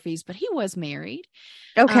biographies, but he was married.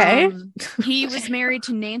 Okay. He was married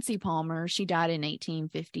to Nancy Palmer. She died in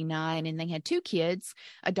 1859, and they had 2 kids,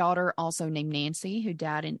 a daughter also named Nancy, who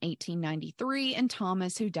died in 1893, and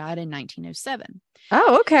Thomas, who died in 1907.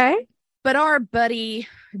 Oh, okay. But our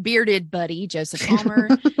bearded buddy, Joseph Palmer,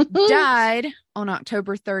 died on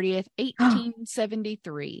October 30th,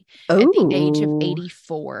 1873, at the age of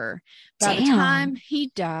 84. By the time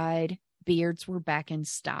he died, beards were back in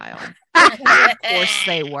style. Of course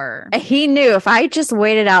they were. He knew if I just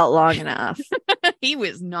waited out long enough. He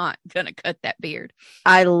was not going to cut that beard.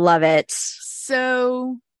 I love it.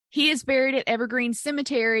 So he is buried at Evergreen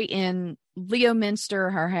Cemetery in Leominster,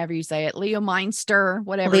 or however you say it, Leominster,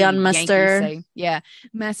 whatever. Leominster. Yeah,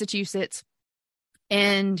 Massachusetts.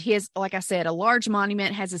 And he has, like I said, a large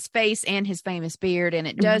monument, has his face and his famous beard, and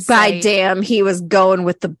it does say, damn, he was going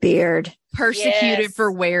with the beard. Persecuted for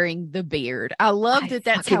wearing the beard. I love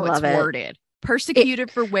that's how it's worded.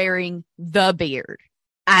 Persecuted for wearing the beard.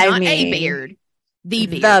 Not a beard. The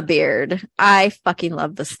beard. The beard. I fucking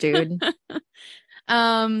love this dude.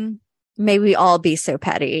 May we all be so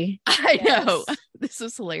petty. I know. This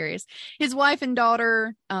was hilarious. His wife and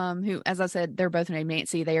daughter, who, as I said, they're both named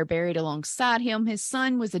Nancy, they are buried alongside him. His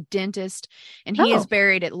son was a dentist, and he is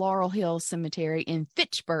buried at Laurel Hill Cemetery in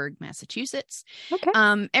Fitchburg, Massachusetts.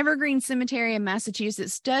 Okay. Evergreen Cemetery in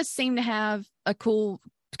Massachusetts does seem to have a cool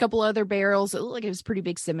couple other burials. It looked like it was a pretty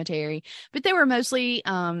big cemetery, but they were mostly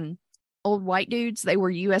old white dudes. They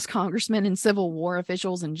were U.S. congressmen and Civil War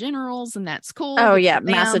officials and generals, and that's cool. Oh, yeah.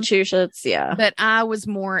 Massachusetts. Yeah. But I was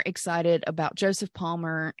more excited about Joseph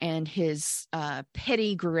Palmer and his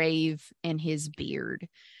petty grave and his beard.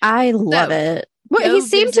 I love it. Well, he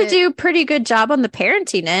seemed to do a pretty good job on the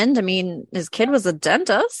parenting end. I mean, his kid was a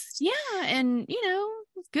dentist. Yeah. And,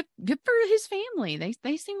 good for his family.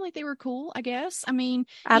 They seem like they were cool, I guess. I mean,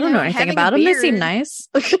 I don't know anything about him. They seem nice.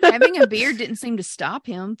 Having a beard didn't seem to stop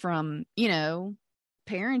him from,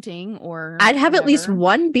 parenting or I'd have at least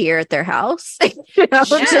one beer at their house,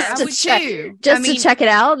 just to check it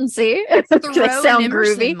out and see if they sound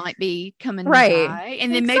groovy. Might be coming by,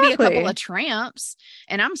 and then maybe a couple of tramps.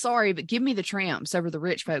 And I'm sorry, but give me the tramps over the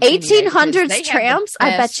rich folks. 1800s tramps.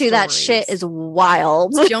 I bet you that shit is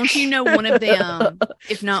wild. Don't you know one of them,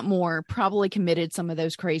 if not more, probably committed some of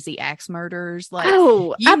those crazy axe murders? Like,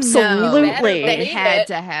 absolutely, they had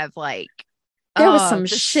to have there was some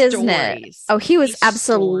shiznit. Oh, he was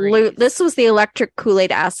absolute. This was the electric Kool-Aid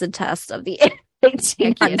acid test of the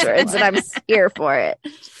 1800s, and I'm here for it.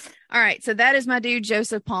 All right, so that is my dude,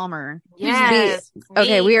 Joseph Palmer. Yes.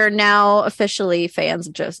 Okay, we are now officially fans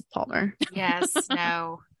of Joseph Palmer. Yes,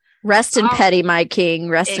 no. Rest in petty, my king.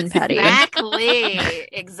 Rest in petty.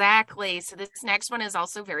 Exactly. So this next one is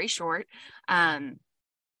also very short.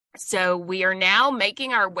 So we are now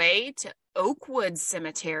making our way to Oakwood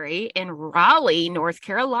Cemetery in Raleigh, North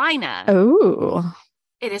Carolina. Oh.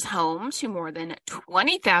 It is home to more than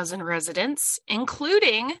 20,000 residents,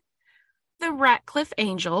 including the Ratcliffe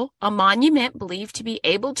Angel, a monument believed to be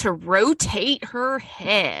able to rotate her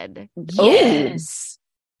head. Yes.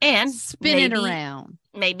 And spin it around.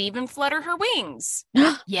 Maybe even flutter her wings.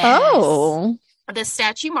 Yes. Oh. The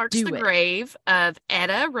statue marks the grave of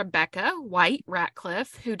Etta Rebecca White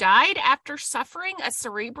Ratcliffe, who died after suffering a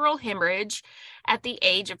cerebral hemorrhage at the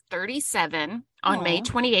age of 37 on May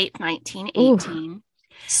 28, 1918. Ooh.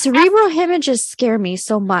 Cerebral hemorrhages scare me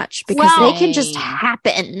so much because they can just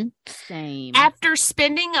happen. Same. After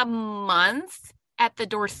spending a month at the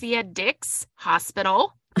Dorothea Dix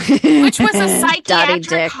Hospital, which was a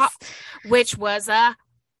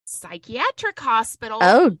psychiatric hospital.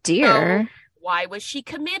 Oh dear. So why was she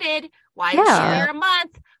committed? Why did she there a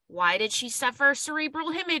month? Why did she suffer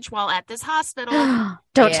cerebral hemorrhage while at this hospital?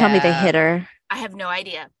 Don't tell me they hit her. I have no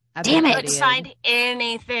idea. Damn it. Couldn't find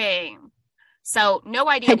anything. So no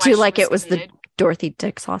idea. I do like it was committed. The Dorothy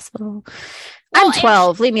Dix Hospital. I'm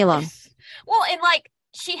 12. Leave me alone. Well, and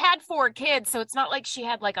she had 4 kids, so it's not like she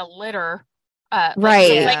had a litter.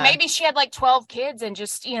 Right. So, maybe she had 12 kids and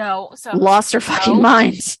just, so lost her fucking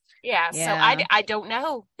mind. Yeah, so I don't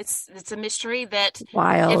know. It's a mystery that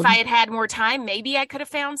wild. If I had more time, maybe I could have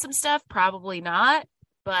found some stuff. Probably not.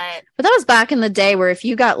 But that was back in the day where if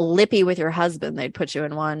you got lippy with your husband, they'd put you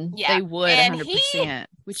in one. yeah, They would and 100%,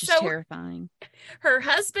 which is so terrifying. her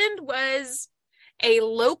husband was a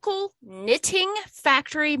local knitting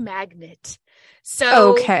factory magnate.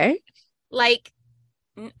 So, Okay. like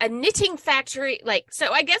a knitting factory,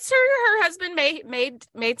 so I guess her husband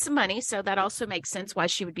made some money, so that also makes sense why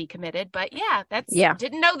she would be committed. But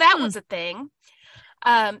didn't know that was a thing.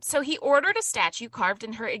 So he ordered a statue carved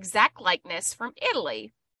in her exact likeness from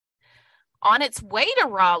Italy. On its way to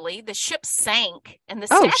Raleigh, the ship sank, and the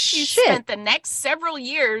statue spent the next several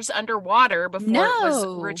years underwater before it was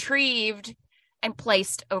retrieved and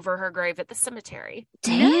placed over her grave at the cemetery.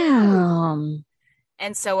 Damn.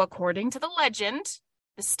 And so, according to the legend,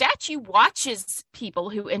 the statue watches people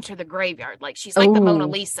who enter the graveyard. Like, she's like the Mona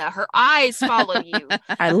Lisa. Her eyes follow you.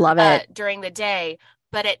 I love it. During the day.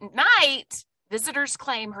 But at night, visitors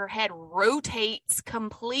claim her head rotates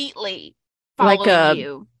completely, following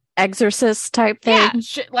you. Exorcist type thing.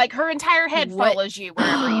 Yeah, like her entire head follows you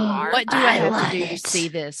wherever you are. What do I have to do to see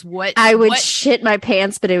this? I would shit my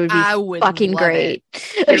pants, but it would be fucking great.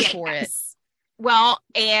 For it. Well,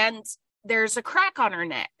 and there's a crack on her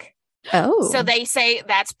neck. Oh. So they say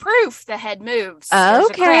that's proof the head moves.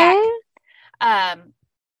 Okay. And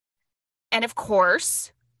of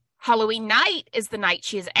course, Halloween night is the night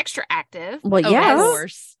she is extra active. Well, yes. Of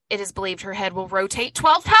course. It is believed her head will rotate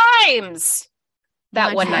 12 times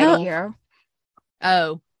that one night a year.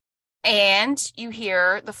 Oh. And you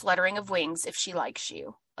hear the fluttering of wings if she likes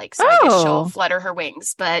you. I guess she'll flutter her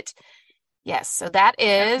wings. But yes, so that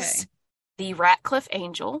is the Ratcliffe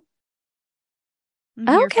Angel.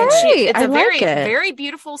 Okay. It's a very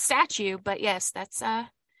beautiful statue. But yes, that's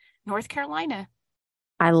North Carolina.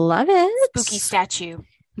 I love it. Spooky statue.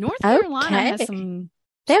 North Carolina has some...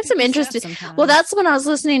 They have some interesting... Well, that's when I was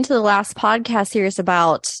listening to the last podcast series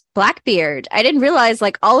about Blackbeard. I didn't realize,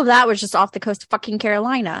 all of that was just off the coast of fucking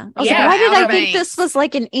Carolina. I was like, why did I think this was,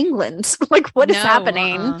 in England? What is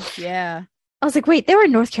happening? Yeah. I was like, wait, they were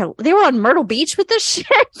in North Carolina. They were on Myrtle Beach with this shit?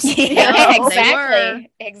 Yeah,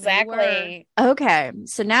 exactly. Okay,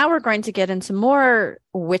 so now we're going to get into more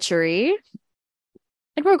witchery.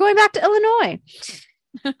 And we're going back to Illinois.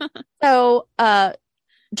 So,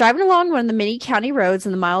 driving along one of the many county roads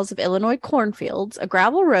in the miles of Illinois cornfields, a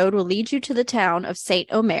gravel road will lead you to the town of St.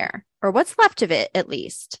 Omer, or what's left of it, at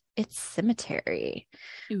least. It's cemetery.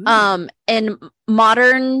 Ooh. In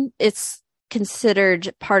modern, it's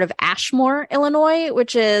considered part of Ashmore, Illinois,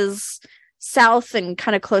 which is south and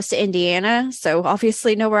kind of close to Indiana. So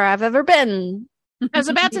obviously nowhere I've ever been. I was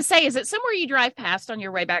about to say, is it somewhere you drive past on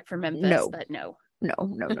your way back from Memphis? No. But no.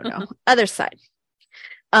 Other side.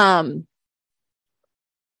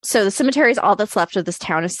 So the cemetery is all that's left of this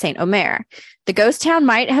town of St. Omer. The ghost town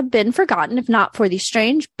might have been forgotten if not for the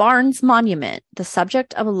strange Barnes monument, the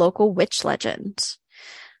subject of a local witch legend.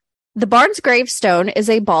 The Barnes gravestone is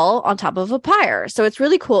a ball on top of a pyre. So it's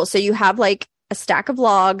really cool. So you have a stack of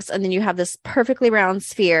logs, and then you have this perfectly round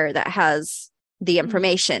sphere that has the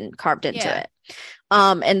information carved into it.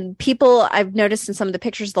 And people, I've noticed in some of the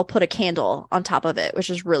pictures, they'll put a candle on top of it, which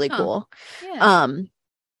is really cool. Yeah.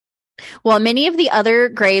 While many of the other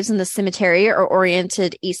graves in the cemetery are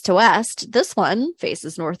oriented east to west, this one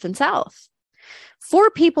faces north and south. 4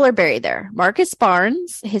 people are buried there. Marcus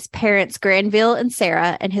Barnes, his parents Granville and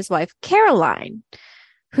Sarah, and his wife Caroline,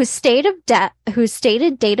 whose stated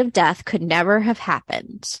date of death could never have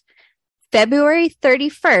happened. February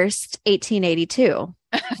 31st, 1882.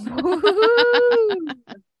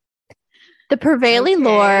 The prevailing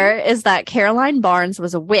lore is that Caroline Barnes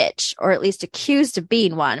was a witch, or at least accused of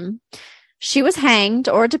being one. She was hanged,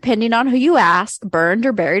 or depending on who you ask, burned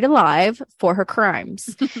or buried alive for her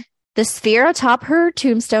crimes. The sphere atop her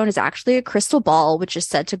tombstone is actually a crystal ball, which is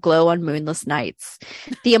said to glow on moonless nights.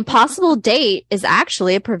 The impossible date is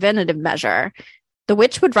actually a preventative measure. The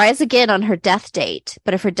witch would rise again on her death date,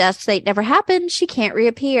 but if her death date never happened, she can't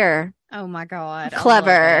reappear. Oh my God.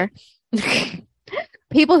 Clever.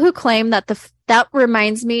 People who claim that that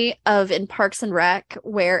reminds me of in Parks and Rec,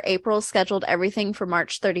 where April scheduled everything for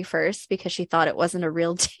March 31st because she thought it wasn't a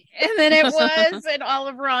real date. And then it was at all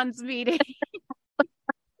of Ron's meeting.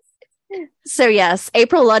 So yes,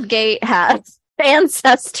 April Ludgate has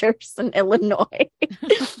ancestors in Illinois.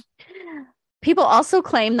 People also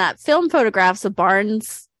claim that film photographs of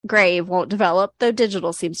Barnes' grave won't develop, though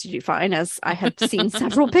digital seems to do fine, as I have seen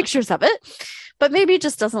several pictures of it. But maybe it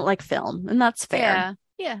just doesn't like film, and that's fair.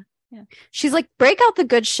 Yeah. She's like, break out the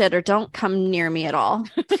good shit or don't come near me at all.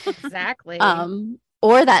 Exactly.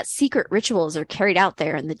 Or that secret rituals are carried out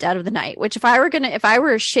there in the dead of the night, which if I were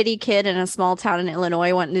a shitty kid in a small town in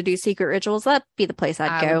Illinois wanting to do secret rituals, that'd be the place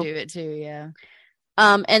I'd go. I would do it too, yeah.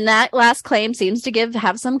 And that last claim seems to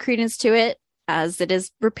have some credence to it, as it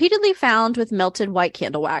is repeatedly found with melted white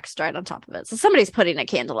candle wax dried on top of it. So somebody's putting a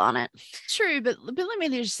candle on it. True, but let me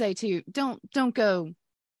just say too, don't go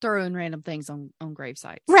throwing random things on grave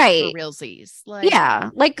sites, right? For realsies,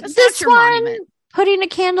 like this one. Monument. Putting a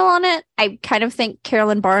candle on it, I kind of think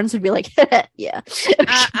Carolyn Barnes would be like, yeah.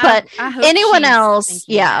 But I anyone else,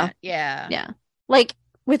 yeah. Like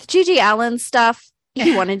with Gigi Allen's stuff,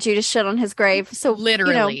 he wanted you to shit on his grave. So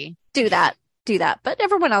literally do that. But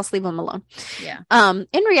everyone else, leave him alone. Yeah.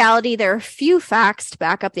 In reality, there are few facts to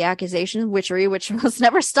back up the accusation of witchery, which has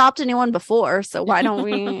never stopped anyone before. So why don't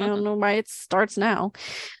we, I don't know why it starts now.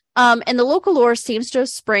 And the local lore seems to have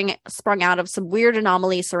sprung out of some weird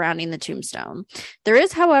anomaly surrounding the tombstone. There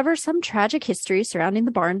is, however, some tragic history surrounding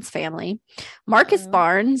the Barnes family. Marcus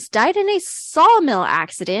Barnes died in a sawmill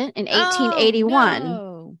accident in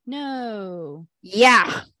 1881. No.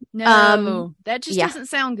 Yeah. No. That just doesn't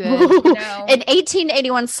sound good. No. An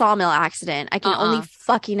 1881 sawmill accident. I can only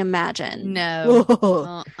fucking imagine.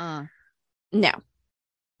 No. No.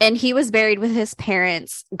 And he was buried with his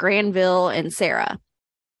parents, Granville and Sarah.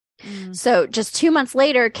 So just 2 months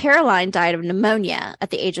later, Caroline died of pneumonia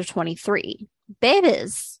at the age of 23.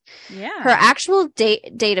 Babies. Yeah. Her actual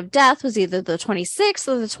date of death was either the 26th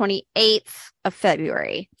or the 28th of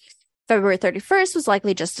February. February 31st was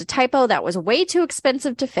likely just a typo that was way too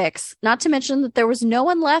expensive to fix, not to mention that there was no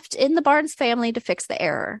one left in the Barnes family to fix the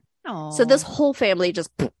error. Aww. So this whole family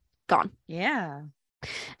just gone. Yeah.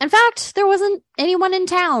 In fact, there wasn't anyone in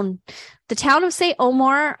town. The town of St.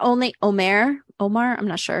 Omar, I'm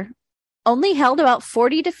not sure, only held about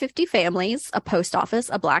 40 to 50 families, a post office,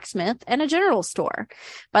 a blacksmith, and a general store.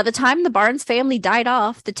 By the time the Barnes family died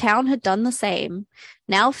off, the town had done the same.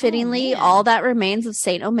 Now, fittingly, all that remains of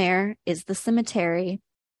St. Omer is the cemetery.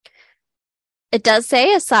 It does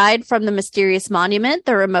say, aside from the mysterious monument,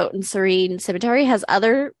 the remote and serene cemetery has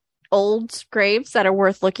other old graves that are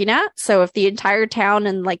worth looking at. So if the entire town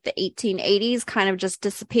in like the 1880s kind of just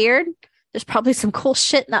disappeared, there's probably some cool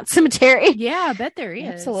shit in that cemetery. Yeah, I bet there is.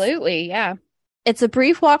 Absolutely, yeah. It's a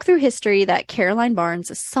brief walk through history that Caroline Barnes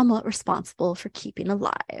is somewhat responsible for keeping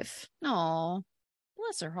alive. Oh,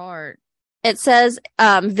 bless her heart. It says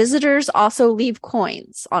visitors also leave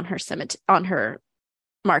coins on her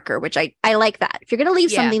marker, which I like that. If you're going to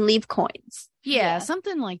leave something, leave coins. Yeah,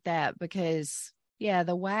 something like that, because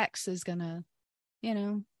the wax is going to,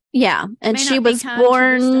 Yeah, and she was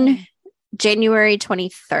born January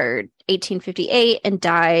 23rd, 1858, and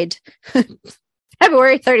died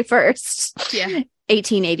February 31st,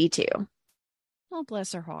 1882. Oh,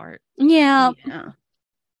 bless her heart. Yeah.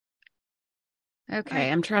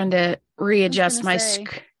 Okay, I'm trying to readjust my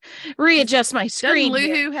screen. Doesn't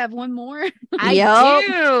Luhu have one more?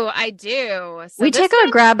 I do. So we take our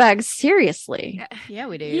grab bags seriously. Yeah,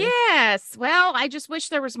 we do. Yes. Well, I just wish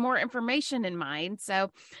there was more information in mine.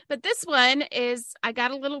 But this one is, I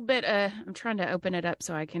got a little bit, I'm trying to open it up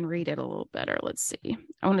so I can read it a little better. Let's see.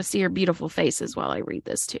 I want to see your beautiful faces while I read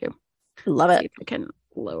this too. Love it. See if I can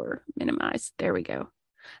minimize. There we go.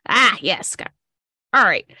 Yes. All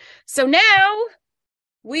right. So now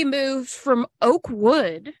we moved from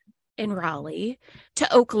Oakwood in Raleigh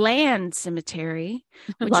to Oakland Cemetery,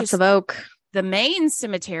 which Lots of oak. The main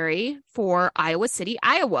cemetery for Iowa City,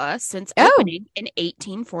 Iowa, since opening in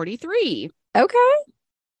 1843. Okay.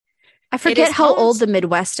 I forget how old the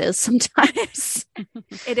Midwest is sometimes.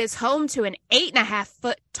 It is home to an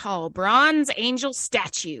 8.5-foot tall bronze angel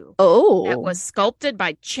statue. Oh. That was sculpted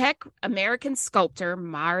by Czech American sculptor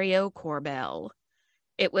Mario Korbel.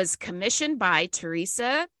 It was commissioned by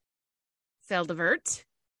Teresa Feldevert,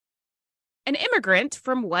 an immigrant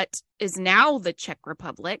from what is now the Czech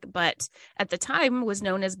Republic, but at the time was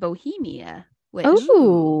known as Bohemia. Which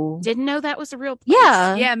didn't know that was a real place.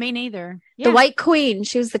 Yeah, me neither. The White Queen.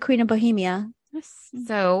 She was the Queen of Bohemia.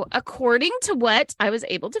 So, according to what I was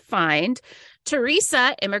able to find,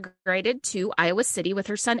 Teresa immigrated to Iowa City with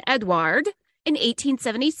her son Edward in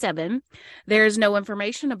 1877. There's no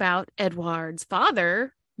information about Edward's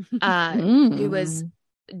father, who was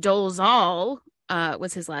Dolezal,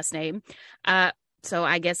 was his last name. So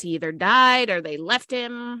I guess he either died or they left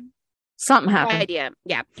him. Something happened. Idea.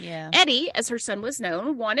 Yeah. Eddie, as her son was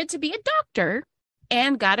known, wanted to be a doctor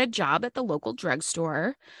and got a job at the local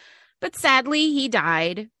drugstore. But sadly, he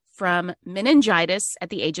died from meningitis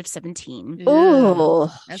at the age of 17.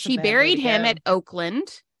 Oh, she buried him at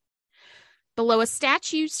Oakland below a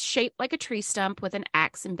statue shaped like a tree stump with an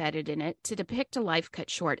axe embedded in it to depict a life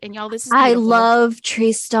cut short. And y'all, this is beautiful. I love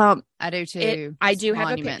tree stump. I do too. I do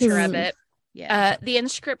have a picture of it. Yeah. The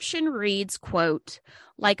inscription reads, quote,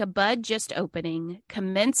 "Like a bud just opening,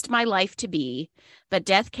 commenced my life to be, but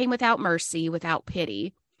death came without mercy, without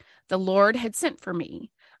pity. The Lord had sent for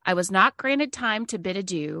me. I was not granted time to bid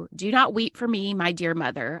adieu. Do not weep for me, my dear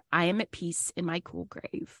mother. I am at peace in my cool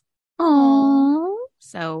grave." Aww.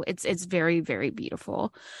 So it's very, very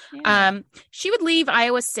beautiful. Yeah. She would leave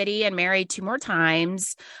Iowa City and marry 2 more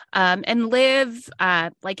times, and live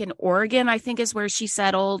like in Oregon, I think is where she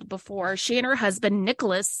settled before she and her husband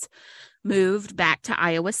Nicholas moved back to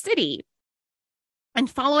Iowa City. And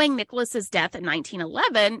following Nicholas's death in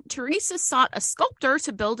 1911, Teresa sought a sculptor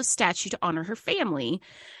to build a statue to honor her family.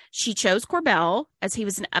 She chose Corbel, as he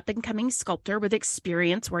was an up-and-coming sculptor with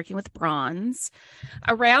experience working with bronze.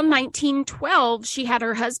 Around 1912, she had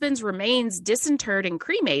her husband's remains disinterred and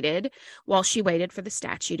cremated while she waited for the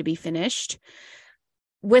statue to be finished.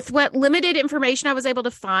 With what limited information I was able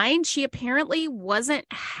to find, she apparently wasn't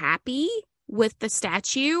happy with the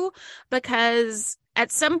statue because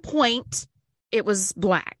at some point it was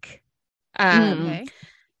black. Okay.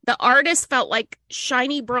 The artist felt like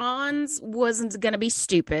shiny bronze wasn't going to be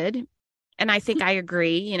stupid. And I think I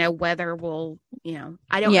agree, whether we'll,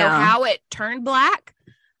 I don't know how it turned black.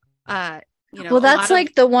 Well, that's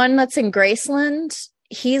like the one that's in Graceland.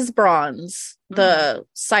 He's bronze. The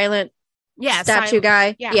silent statue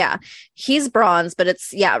guy. Yeah. He's bronze, but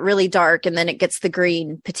it's, really dark. And then it gets the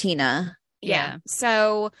green patina. Yeah.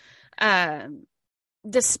 So,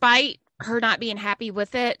 despite her not being happy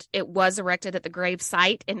with it, it was erected at the grave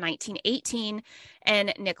site in 1918,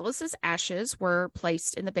 and Nicholas's ashes were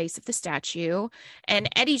placed in the base of the statue, and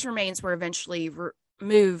Eddie's remains were eventually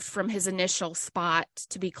moved from his his spot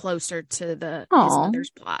to be closer to his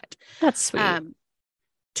mother's plot. That's sweet.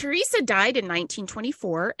 Teresa died in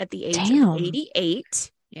 1924 at the age of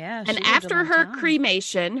 88. Yeah. And after her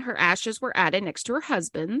cremation, her ashes were added next to her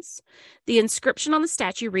husband's. The inscription on the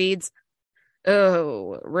statue reads,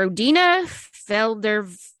 Rodina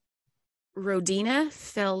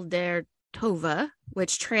Feldertova,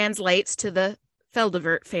 which translates to the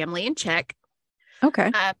Feldovert family in Czech.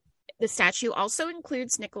 Okay. The statue also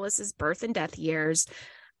includes Nicholas's birth and death years,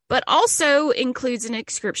 but also includes an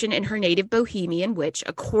inscription in her native Bohemian, which,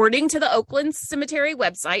 according to the Oakland Cemetery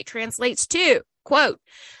website, translates to, quote,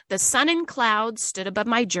 "The sun and clouds stood above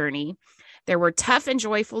my journey. There were tough and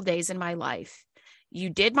joyful days in my life. You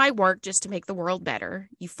did my work just to make the world better.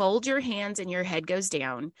 You fold your hands and your head goes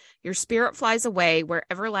down. Your spirit flies away where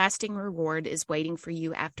everlasting reward is waiting for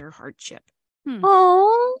you after hardship."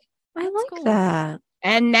 Oh, I like that.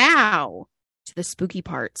 And now to the spooky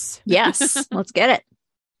parts. Yes, let's get it.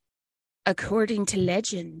 According to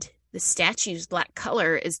legend, the statue's black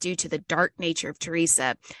color is due to the dark nature of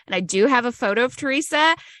Teresa. And I do have a photo of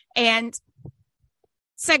Teresa. And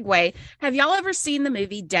segue, have y'all ever seen the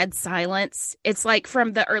movie Dead Silence? It's like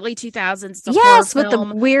from the early 2000s. Yes, with the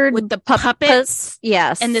weird with the puppets.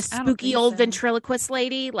 Yes. And the spooky old ventriloquist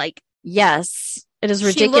lady. Like, yes, it is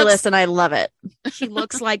ridiculous and I love it. She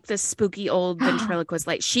looks like the spooky old ventriloquist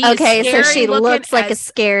lady. So she looks like a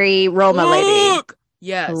scary Roma lady.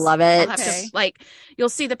 Yes. I love it. You'll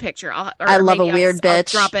see the picture. I love a weird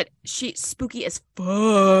bitch. I'll drop it. She's spooky as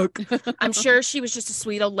fuck. I'm sure she was just a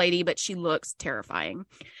sweet old lady, but she looks terrifying.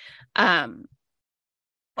 On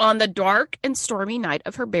the dark and stormy night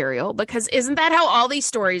of her burial, because isn't that how all these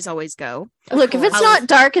stories always go? Look, if it's not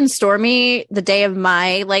dark and stormy, the day of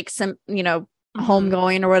my,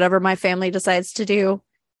 homegoing or whatever my family decides to do,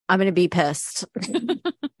 I'm going to be pissed.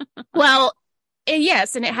 Well,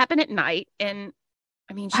 yes, and it happened at night, and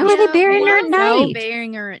I mean, why were they burying her at night?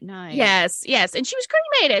 Burying her at night. Yes, and she was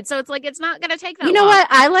cremated, so it's like it's not going to take that. You know long. what?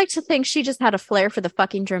 I like to think she just had a flair for the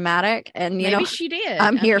fucking dramatic, and maybe she did.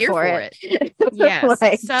 I'm here for it.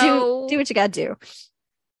 Yes, so do what you got to do.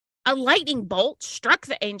 A lightning bolt struck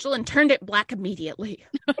the angel and turned it black immediately.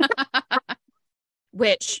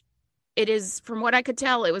 Which it is, from what I could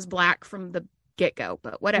tell, it was black from the get-go,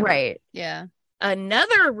 but whatever. Right? Yeah.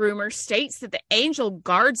 Another rumor states that the angel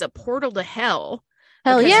guards a portal to hell.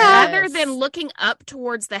 Hell yeah. Rather than looking up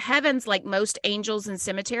towards the heavens like most angels in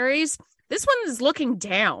cemeteries, this one is looking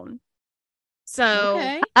down.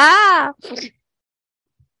 So,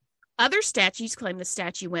 other statues claim the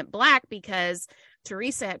statue went black because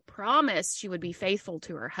Teresa had promised she would be faithful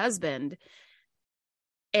to her husband.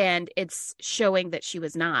 And it's showing that she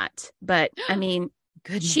was not. But, I mean,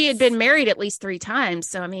 she had been married at least 3 times.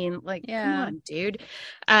 So, I mean, come on, dude.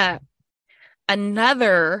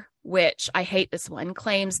 Another witch, I hate this one,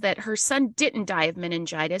 claims that her son didn't die of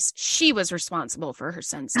meningitis. She was responsible for her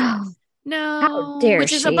son's death. No. How dare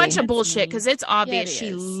Which is a bunch That's of bullshit, because it's obvious she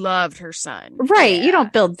is. loved her son. Right. Yeah. You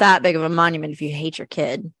don't build that big of a monument if you hate your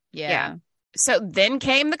kid. Yeah. So then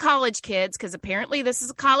came the college kids, because apparently this is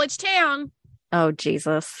a college town. Oh,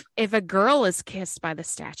 Jesus. If a girl is kissed by the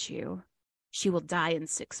statue, she will die in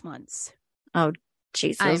 6 months. Oh,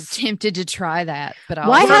 Jesus. I'm tempted to try that, but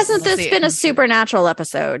why hasn't this been a supernatural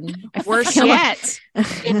episode? Worse yet,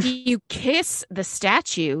 if you kiss the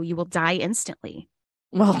statue, you will die instantly.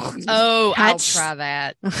 Well, I'll try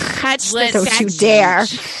that. Touch the don't statue. you dare.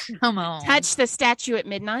 Come on. Touch the statue at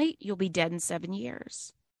midnight, you'll be dead in 7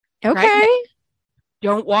 years. Okay. Right?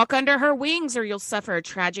 Don't walk under her wings or you'll suffer a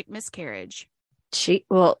tragic miscarriage. We've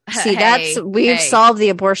Hey. solved the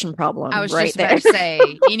abortion problem. I was right just there. about to say,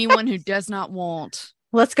 anyone who does not want,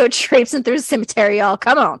 Let's go traipsing through the cemetery, y'all.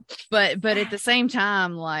 Come on. but at the same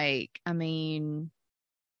time, like, I mean,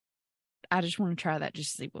 I just want to try that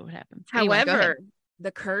just to see what would happen. Anyway, go ahead. However,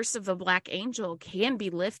 the curse of the black angel can be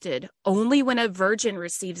lifted only when a virgin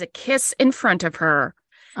receives a kiss in front of her.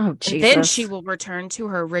 Oh, Jesus. Then she will return to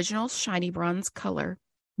her original shiny bronze color.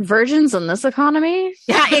 Virgins in this economy?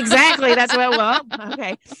 Yeah, exactly. That's well,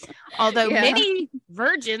 okay. Although Yeah. many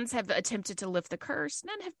virgins have attempted to lift the curse,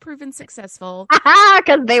 none have proven successful.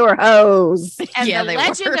 Because they were hoes. And Yeah, the they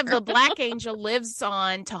legend were. of the black angel lives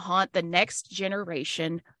on to haunt the next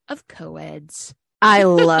generation of co-eds. I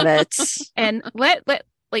love it. And let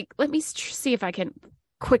me see if I can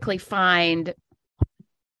quickly find.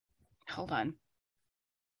 Hold on.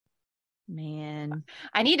 Man,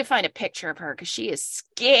 I need to find a picture of her because she is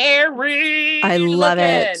scary. I love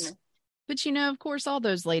it. looking. but of course, all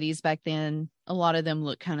those ladies back then, a lot of them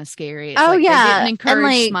look kind of scary. Oh, they're yeah. getting encouraged And,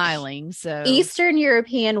 like, smiling. So Eastern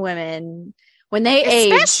European women, when they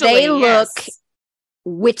age, Especially, they look yes.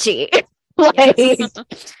 witchy. Like, Yes.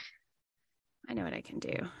 I know what I can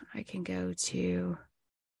do. I can go to.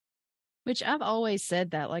 which I've always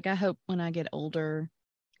said that. Like, I hope when I get older,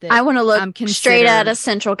 that I want to look I'm straight out considered- of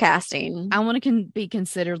central casting. I want to be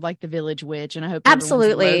considered like the village witch, and I hope everyone's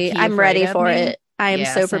Absolutely. low-key I'm ready afraid of for me. it. I am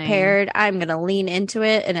Yeah, so same. prepared. I'm going to lean into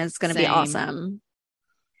it, and it's going to be Same. awesome.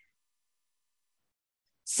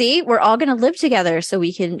 See, we're all going to live together so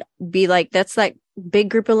we can be like, that's like big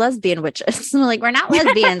group of lesbian witches. Like, we're not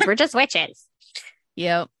lesbians, we're just witches.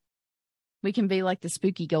 Yep. We can be like the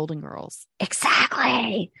spooky Golden Girls.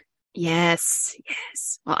 Exactly. Yes.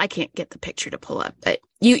 Well, I can't get the picture to pull up, but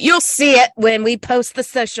you'll see it when we post the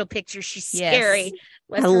social picture. She's Yes. scary.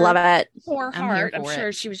 I love it. Poor I'm here heart. I'm for sure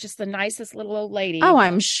it. she was just the nicest little old lady. Oh,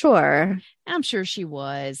 I'm sure. I'm sure she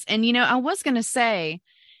was. And, I was going to say,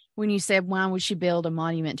 when you said, why would she build a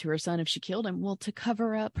monument to her son if she killed him? Well, to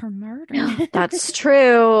cover up her murder. That's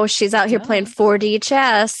true. She's out here playing 4D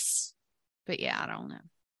chess. But yeah, I don't know.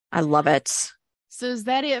 I love it. So is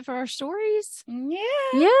that it for our stories? Yeah.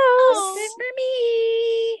 Yes. Good for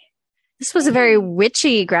me. This was a very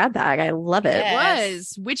witchy grab bag. I love it. Yes. It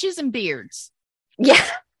was witches and beards. Yeah.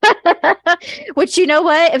 Which, you know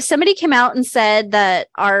what? If somebody came out and said that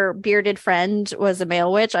our bearded friend was a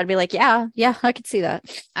male witch, I'd be like, yeah, I could see that.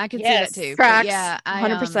 I could Yes. see that too. Tracks. But yeah,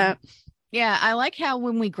 100%. Yeah, I like how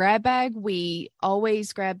when we grab bag, we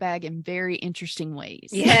always grab bag in very interesting ways.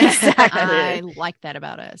 Yes. I like that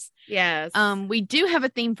about us. Yes. We do have a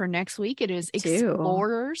theme for next week. It is do.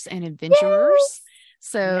 explorers and adventurers.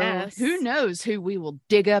 So Yes. who knows who we will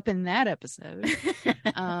dig up in that episode. But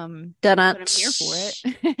Dun I'm here for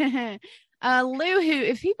it. Lou,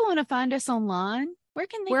 if people want to find us online, where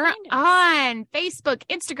can they We're find us? on Facebook,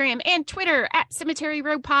 Instagram, and Twitter at Cemetery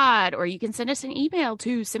Row Pod, or you can send us an email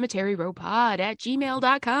to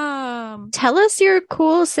cemeteryrowpod@gmail.com. Tell us your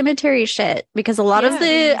cool cemetery shit, because a lot of the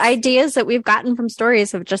Yes. ideas that we've gotten from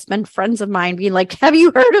stories have just been friends of mine being like, have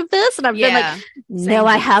you heard of this? And I've been like, no,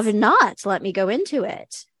 I Same. have not. Let me go into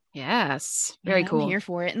it. Yes. Very Yeah, cool. I'm here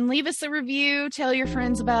for it. And leave us a review. Tell your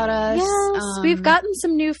friends about us. Yes, we've gotten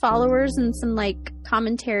some new followers and some like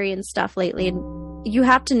commentary and stuff lately. And you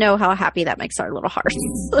have to know how happy that makes our little hearts.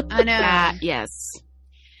 I know. Yes.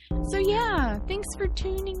 So yeah, thanks for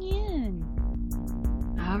tuning in.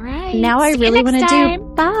 All right. Now I See you really want next to do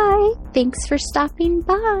time. bye. Thanks for stopping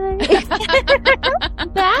by.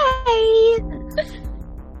 Bye.